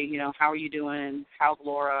just say, how are you doing? How's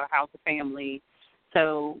Laura? How's the family?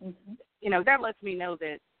 So, that lets me know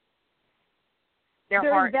that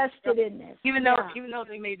they're invested in this. Even though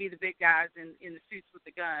they may be the big guys in the suits with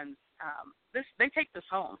the guns, they take this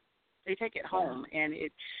home. They take it home, and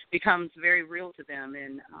it becomes very real to them,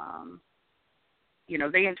 and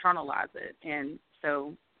they internalize it. And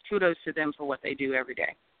so kudos to them for what they do every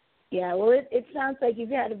day. Yeah, well, it sounds like you've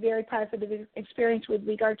had a very positive experience with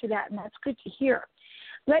regard to that, and that's good to hear.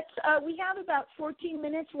 We have about 14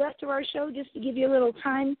 minutes left of our show, just to give you a little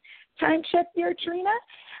time check there, Trina.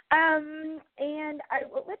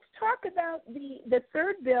 Let's talk about the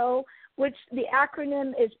third bill, which the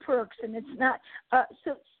acronym is PERKS, and it's not.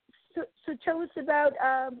 So tell us about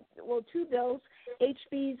two bills,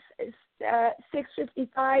 HBs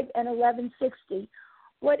 655 and 1160.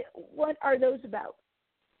 What are those about?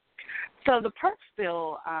 So the PERKS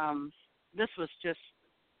bill, this was just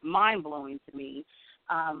mind-blowing to me.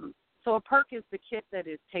 So a PERK is the kit that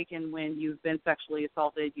is taken when you've been sexually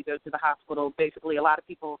assaulted. You go to the hospital. Basically, a lot of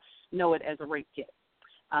people know it as a rape kit.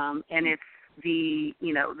 And it's the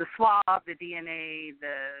swab, the DNA,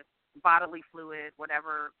 the bodily fluid,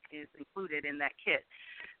 whatever is included in that kit.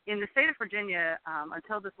 In the state of Virginia,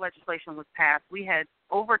 until this legislation was passed, we had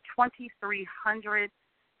over 2,300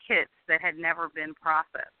 kits that had never been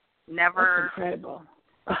processed. Never. That's incredible.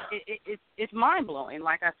 It's mind-blowing,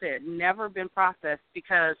 like I said, never been processed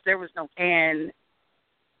because there was no, and,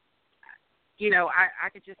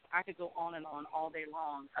 I could go on and on all day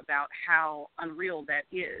long about how unreal that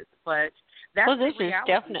is, but that's this is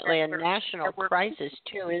definitely a national crisis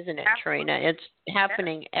too, isn't it, absolutely. Trina? It's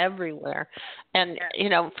happening everywhere. And,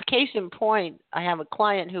 for case in point, I have a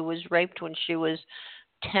client who was raped when she was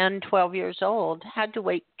 10, 12 years old, had to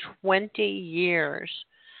wait 20 years.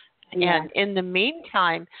 Yeah. And in the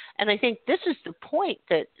meantime, and I think this is the point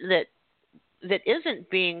that isn't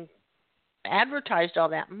being advertised all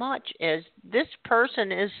that much, is this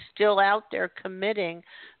person is still out there committing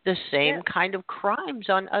the same kind of crimes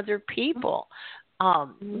on other people.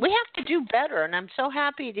 We have to do better, and I'm so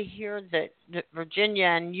happy to hear that Virginia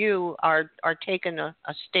and you are taking a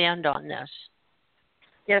stand on this.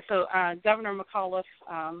 Yeah, so Governor McAuliffe,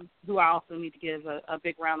 who I also need to give a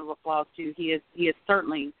big round of applause to, he has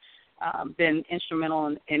certainly been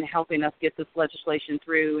instrumental in helping us get this legislation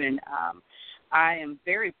through, and I am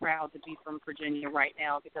very proud to be from Virginia right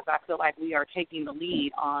now because I feel like we are taking the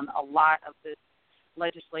lead on a lot of this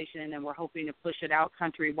legislation, and we're hoping to push it out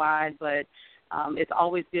countrywide, but it's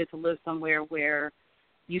always good to live somewhere where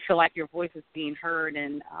you feel like your voice is being heard,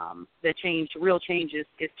 and the real change is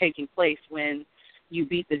taking place when you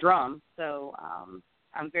beat the drum. So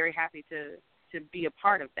I'm very happy to be a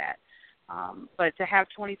part of that. But to have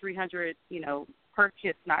 2,300, PERK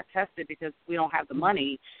kits not tested because we don't have the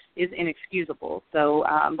money is inexcusable. So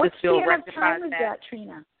this bill rectifies that. What span of time was that,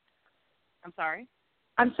 Trina? I'm sorry?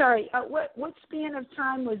 I'm sorry. What span of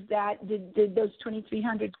time was that? Did those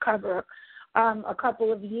 2,300 cover a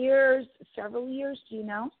couple of years, several years? Do you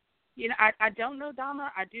know? I don't know,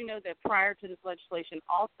 Donna. I do know that prior to this legislation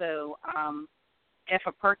also, if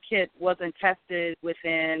a PERK kit wasn't tested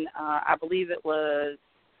within, I believe it was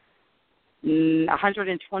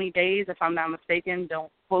 120 days, if I'm not mistaken.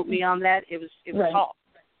 Don't quote me on that. It was right. taught.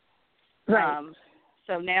 Right.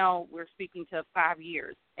 So now we're speaking to 5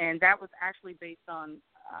 years, and that was actually based on,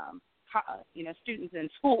 students in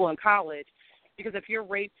school and college, because if you're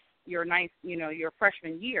raped your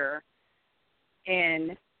freshman year,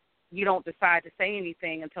 and you don't decide to say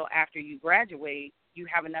anything until after you graduate, you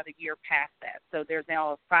have another year past that. So there's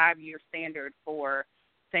now a 5-year standard for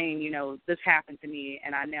saying, this happened to me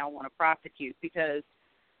and I now want to prosecute, because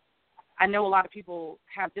I know a lot of people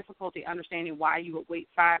have difficulty understanding why you would wait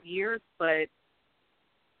 5 years, but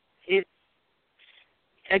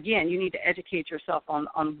again, you need to educate yourself on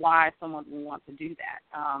why someone would want to do that.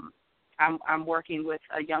 I'm working with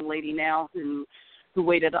a young lady now who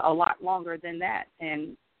waited a lot longer than that,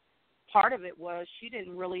 and part of it was she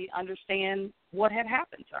didn't really understand what had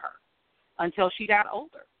happened to her until she got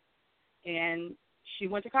older. And she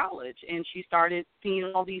went to college, and she started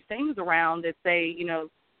seeing all these things around that say,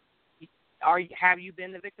 have you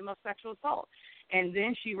been the victim of sexual assault? And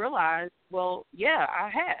then she realized, well, yeah, I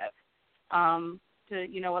have.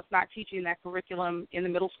 It's not teaching that curriculum in the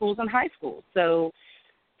middle schools and high schools. So,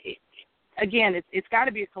 it's got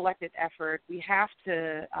to be a collective effort. We have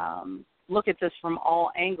to look at this from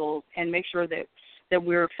all angles and make sure that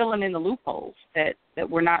we're filling in the loopholes, that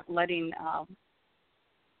we're not letting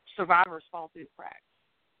survivors fall through the cracks.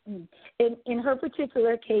 In her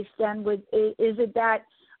particular case, then, is it that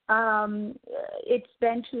it's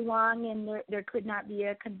been too long and there could not be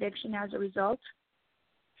a conviction as a result?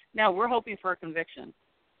 No, we're hoping for a conviction.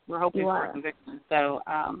 We're hoping for a conviction. So,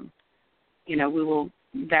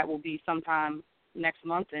 that will be sometime next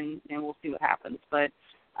month, and we'll see what happens. But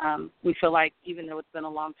we feel like even though it's been a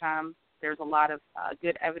long time, there's a lot of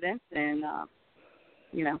good evidence, and,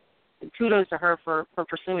 kudos to her for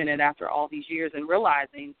pursuing it after all these years and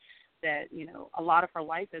realizing that, a lot of her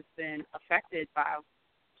life has been affected by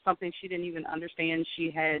something she didn't even understand she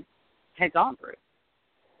had gone through.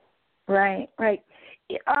 Right, right.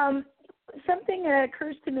 Something that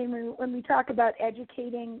occurs to me when we talk about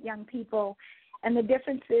educating young people and the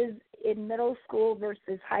differences in middle school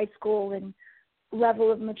versus high school and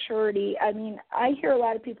level of maturity. I mean, I hear a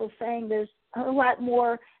lot of people saying there's a lot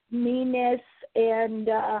more meanness and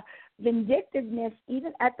vindictiveness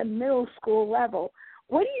even at the middle school level.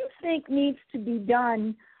 What do you think needs to be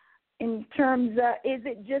done in terms of, is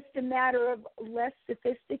it just a matter of less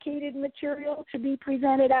sophisticated material to be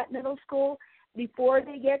presented at middle school before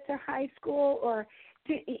they get to high school? Or,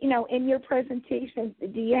 in your presentation,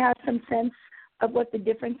 do you have some sense of what the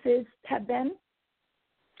differences have been?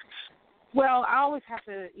 Well, I always have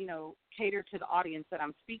to, cater to the audience that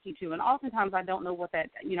I'm speaking to. And oftentimes I don't know what that,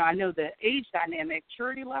 I know the age dynamic,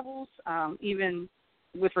 maturity levels, even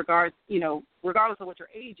with regards, regardless of what your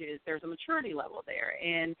age is, there's a maturity level there.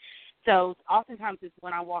 And so oftentimes it's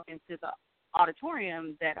when I walk into the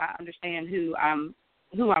auditorium that I understand who I'm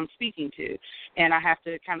speaking to, and I have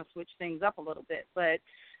to kind of switch things up a little bit. But,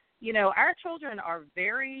 our children are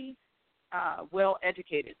very well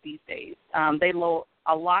educated these days. They know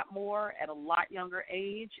a lot more at a lot younger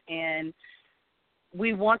age, and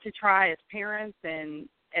we want to try as parents and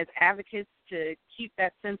as advocates to keep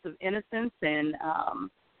that sense of innocence and,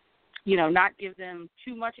 not give them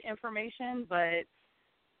too much information. But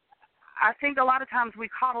I think a lot of times we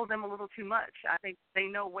coddle them a little too much. I think they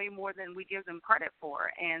know way more than we give them credit for,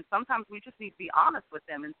 and sometimes we just need to be honest with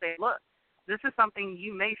them and say, look, this is something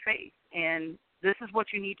you may face, and this is what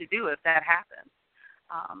you need to do if that happens.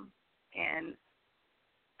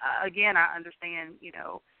 Again, I understand,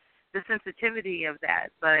 the sensitivity of that,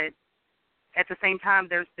 but at the same time,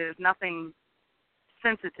 there's nothing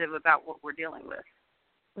sensitive about what we're dealing with.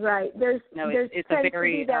 Right. It's a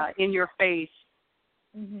very in your face.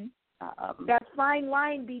 Mm-hmm. That fine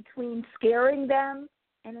line between scaring them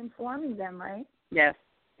and informing them, right? Yes,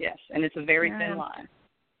 and it's a very thin line.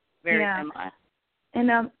 Very thin line.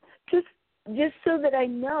 And just so that I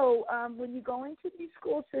know, when you go into these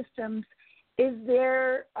school systems, is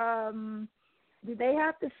there do they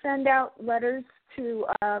have to send out letters to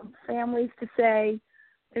families to say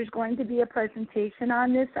there's going to be a presentation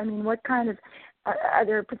on this? I mean, what kind of are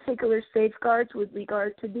there particular safeguards with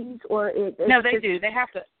regard to these, or no? They do. They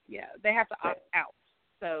have to. Yeah, they have to opt out.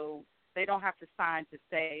 So they don't have to sign to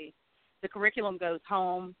say the curriculum goes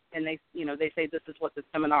home, and they say this is what the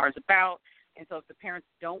seminar is about. And so if the parents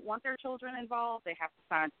don't want their children involved, they have to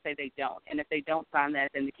sign to say they don't. And if they don't sign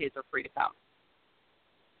that, then the kids are free to come.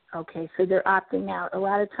 Okay, so they're opting out. A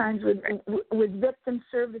lot of times with victim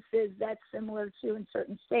services, that's similar to in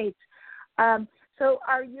certain states. So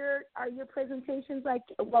are your presentations like,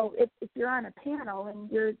 well, if you're on a panel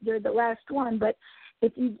and you're the last one, but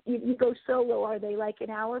if you go solo, are they like an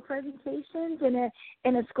hour presentations in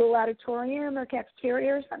a school auditorium or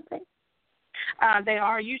cafeteria or something? They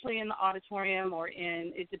are usually in the auditorium or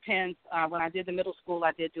it depends. When I did the middle school,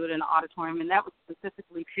 I did do it in the auditorium, and that was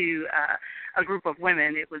specifically to a group of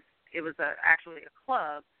women. It was actually a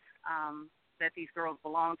club that these girls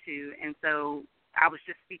belong to, and so I was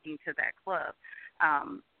just speaking to that club.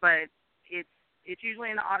 But it's usually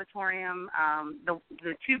in the auditorium.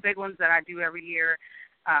 The two big ones that I do every year,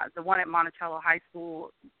 the one at Monticello High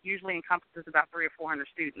School usually encompasses about 300 or 400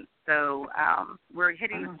 students. So we're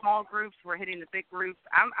hitting the small groups, we're hitting the big groups.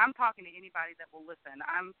 I'm talking to anybody that will listen.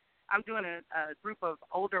 I'm doing a group of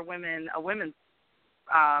older women, a women's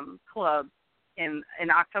club in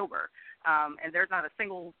October, and there's not a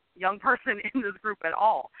single young person in this group at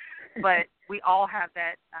all. But we all have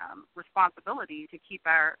that responsibility to keep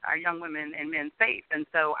our young women and men safe. And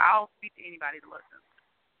so I'll speak to anybody to listen.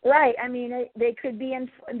 Right. I mean, they could be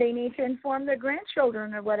they need to inform their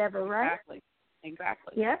grandchildren or whatever, right?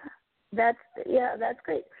 Exactly. Yeah, that's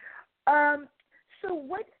great. So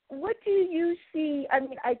what do you see? I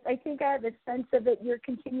mean, I think I have a sense of it. You're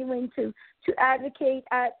continuing to advocate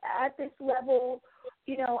at this level,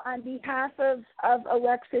 on behalf of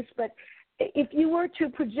Alexis. But if you were to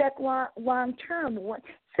project long term,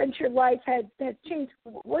 since your life has changed,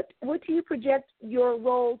 what do you project your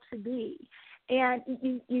role to be? And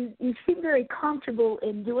you seem very comfortable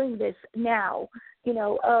in doing this now,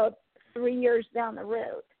 3 years down the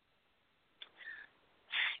road.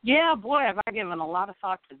 Yeah, boy, have I given a lot of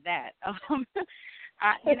thought to that.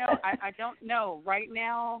 I don't know. Right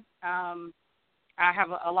now, I have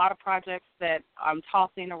a lot of projects that I'm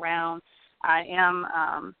tossing around. I am,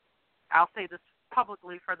 I'll say this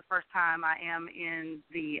publicly for the first time, I am in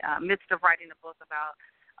the midst of writing a book about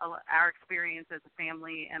our experience as a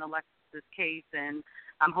family and Alexis' case, and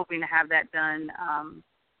I'm hoping to have that done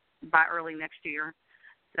by early next year.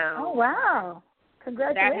 So, oh, wow.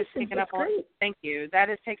 Congratulations. That's great. Thank you. That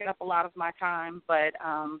has taken up a lot of my time, but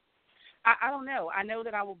I don't know. I know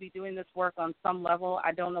that I will be doing this work on some level.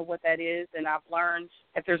 I don't know what that is, and I've learned,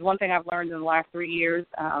 if there's one thing I've learned in the last 3 years,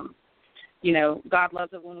 God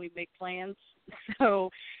loves it when we make plans.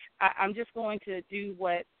 So I'm just going to do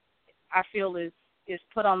what I feel is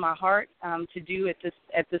put on my heart to do at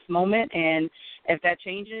this moment, and if that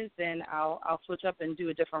changes, then I'll switch up and do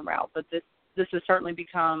a different route. But this has certainly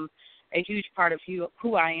become a huge part of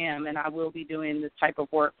who I am, and I will be doing this type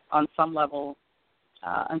of work on some level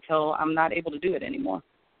until I'm not able to do it anymore.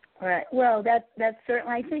 All right. Well, that's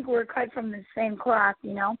certainly, I think we're cut from the same cloth,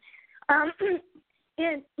 And,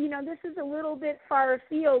 this is a little bit far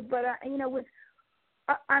afield, but,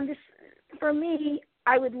 for me,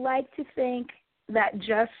 I would like to think that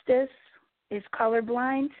justice is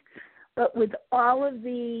colorblind, but with all of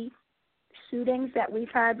the shootings that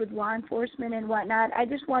we've had with law enforcement and whatnot, I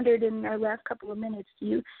just wondered in our last couple of minutes, do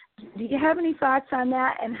you have any thoughts on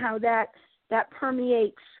that and how that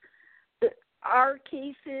permeates our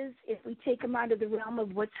cases if we take them out of the realm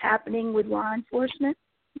of what's happening with law enforcement?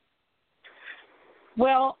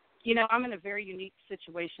 Well, I'm in a very unique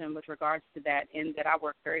situation with regards to that, in that I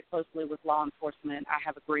work very closely with law enforcement. I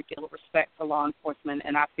have a great deal of respect for law enforcement,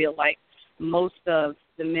 and I feel like most of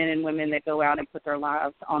the men and women that go out and put their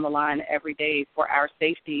lives on the line every day for our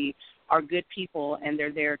safety are good people, and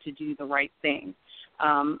they're there to do the right thing.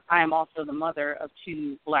 I am also the mother of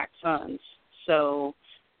 2 black sons, so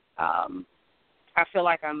I feel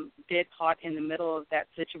like I'm dead caught in the middle of that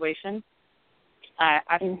situation.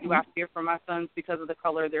 Do I fear for my sons because of the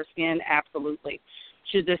color of their skin? Absolutely.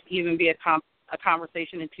 Should this even be a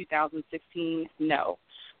conversation in 2016? No.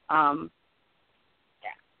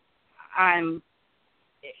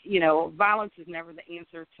 Violence is never the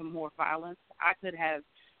answer to more violence. I could have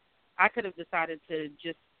decided to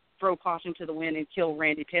just throw caution to the wind and kill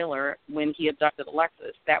Randy Taylor when he abducted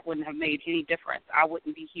Alexis. That wouldn't have made any difference. I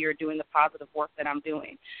wouldn't be here doing the positive work that I'm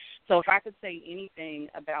doing. So if I could say anything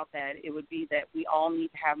about that, it would be that we all need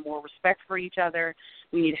to have more respect for each other.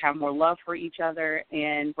 We need to have more love for each other.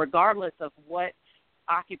 And regardless of what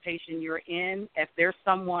occupation you're in, if there's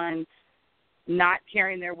someone not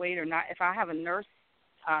carrying their weight or not, if I have a nurse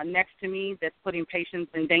next to me that's putting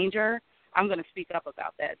patients in danger, I'm going to speak up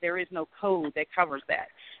about that. There is no code that covers that.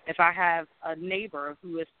 If I have a neighbor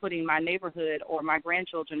who is putting my neighborhood or my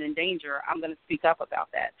grandchildren in danger, I'm going to speak up about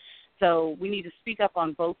that. So we need to speak up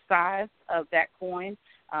on both sides of that coin.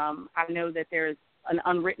 I know that there's an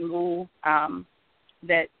unwritten rule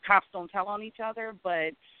that cops don't tell on each other,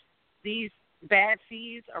 but these bad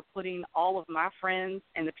seeds are putting all of my friends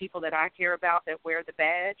and the people that I care about that wear the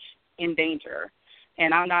badge in danger.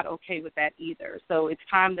 And I'm not okay with that either. So it's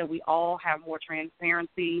time that we all have more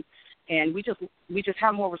transparency, and we just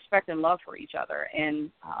have more respect and love for each other. And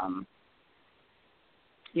I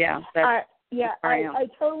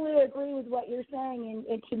totally agree with what you're saying,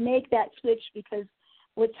 and to make that switch, because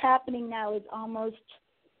what's happening now is almost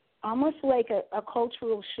like a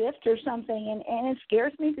cultural shift or something, and it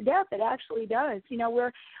scares me to death. It actually does.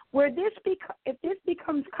 Where if this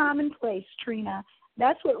becomes commonplace, Trina,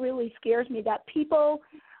 that's what really scares me, that people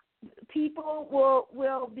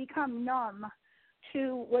will become numb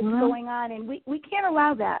to what's going on, and we can't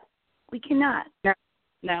allow that. We cannot.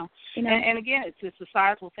 No. And again, it's a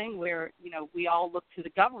societal thing where, we all look to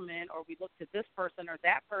the government or we look to this person or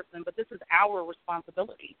that person, but this is our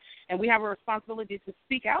responsibility, and we have a responsibility to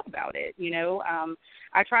speak out about it.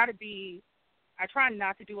 I try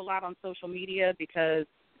not to do a lot on social media because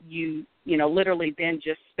you literally then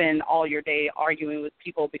just spend all your day arguing with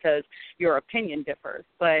people because your opinion differs.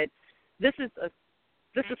 But this is a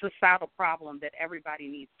societal problem that everybody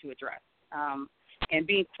needs to address. And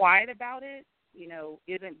being quiet about it,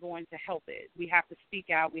 isn't going to help it. We have to speak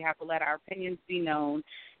out. We have to let our opinions be known.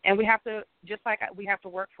 And we have to, just like we have to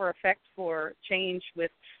work for change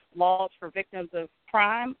with laws for victims of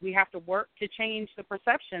crime, we have to work to change the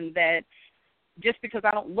perception that just because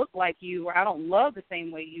I don't look like you, or I don't love the same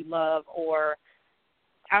way you love, or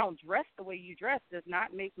I don't dress the way you dress, does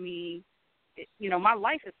not make me, my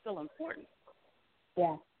life is still important.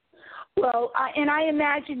 Yeah. Well, and I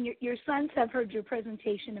imagine your sons have heard your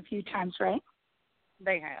presentation a few times, right?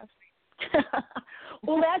 They have.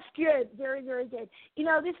 Well, that's good. Very, very good.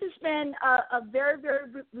 This has been a very, very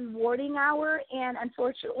rewarding hour, and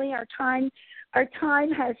unfortunately our time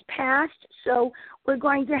has passed, so we're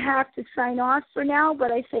going to have to sign off for now,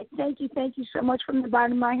 but I say thank you so much from the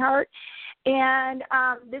bottom of my heart. And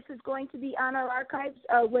this is going to be on our archives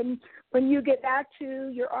when you get back to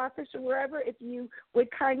your office or wherever. If you would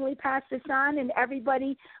kindly pass this on, and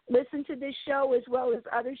everybody listen to this show as well as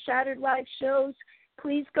other Shattered Live shows,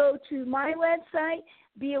 please go to my website.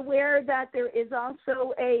 Be aware that there is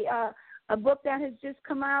also a book that has just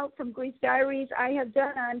come out from Grief Diaries I have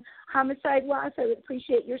done on homicide loss. I would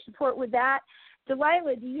appreciate your support with that.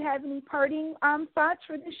 Delilah, do you have any parting thoughts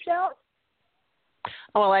for this show?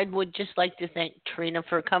 Well, I would just like to thank Trina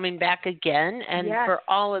for coming back again and for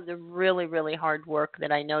all of the really, really hard work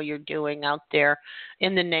that I know you're doing out there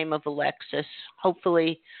in the name of Alexis.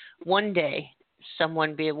 Hopefully one day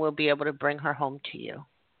someone will be able to bring her home to you.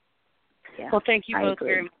 Yeah, well, thank you both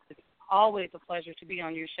very much. It's always a pleasure to be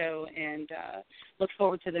on your show, and look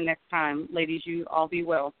forward to the next time. Ladies, you all be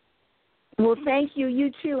well. Well, thank you.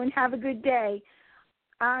 You too, and have a good day.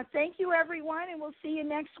 Thank you, everyone, and we'll see you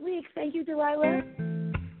next week. Thank you, Delilah.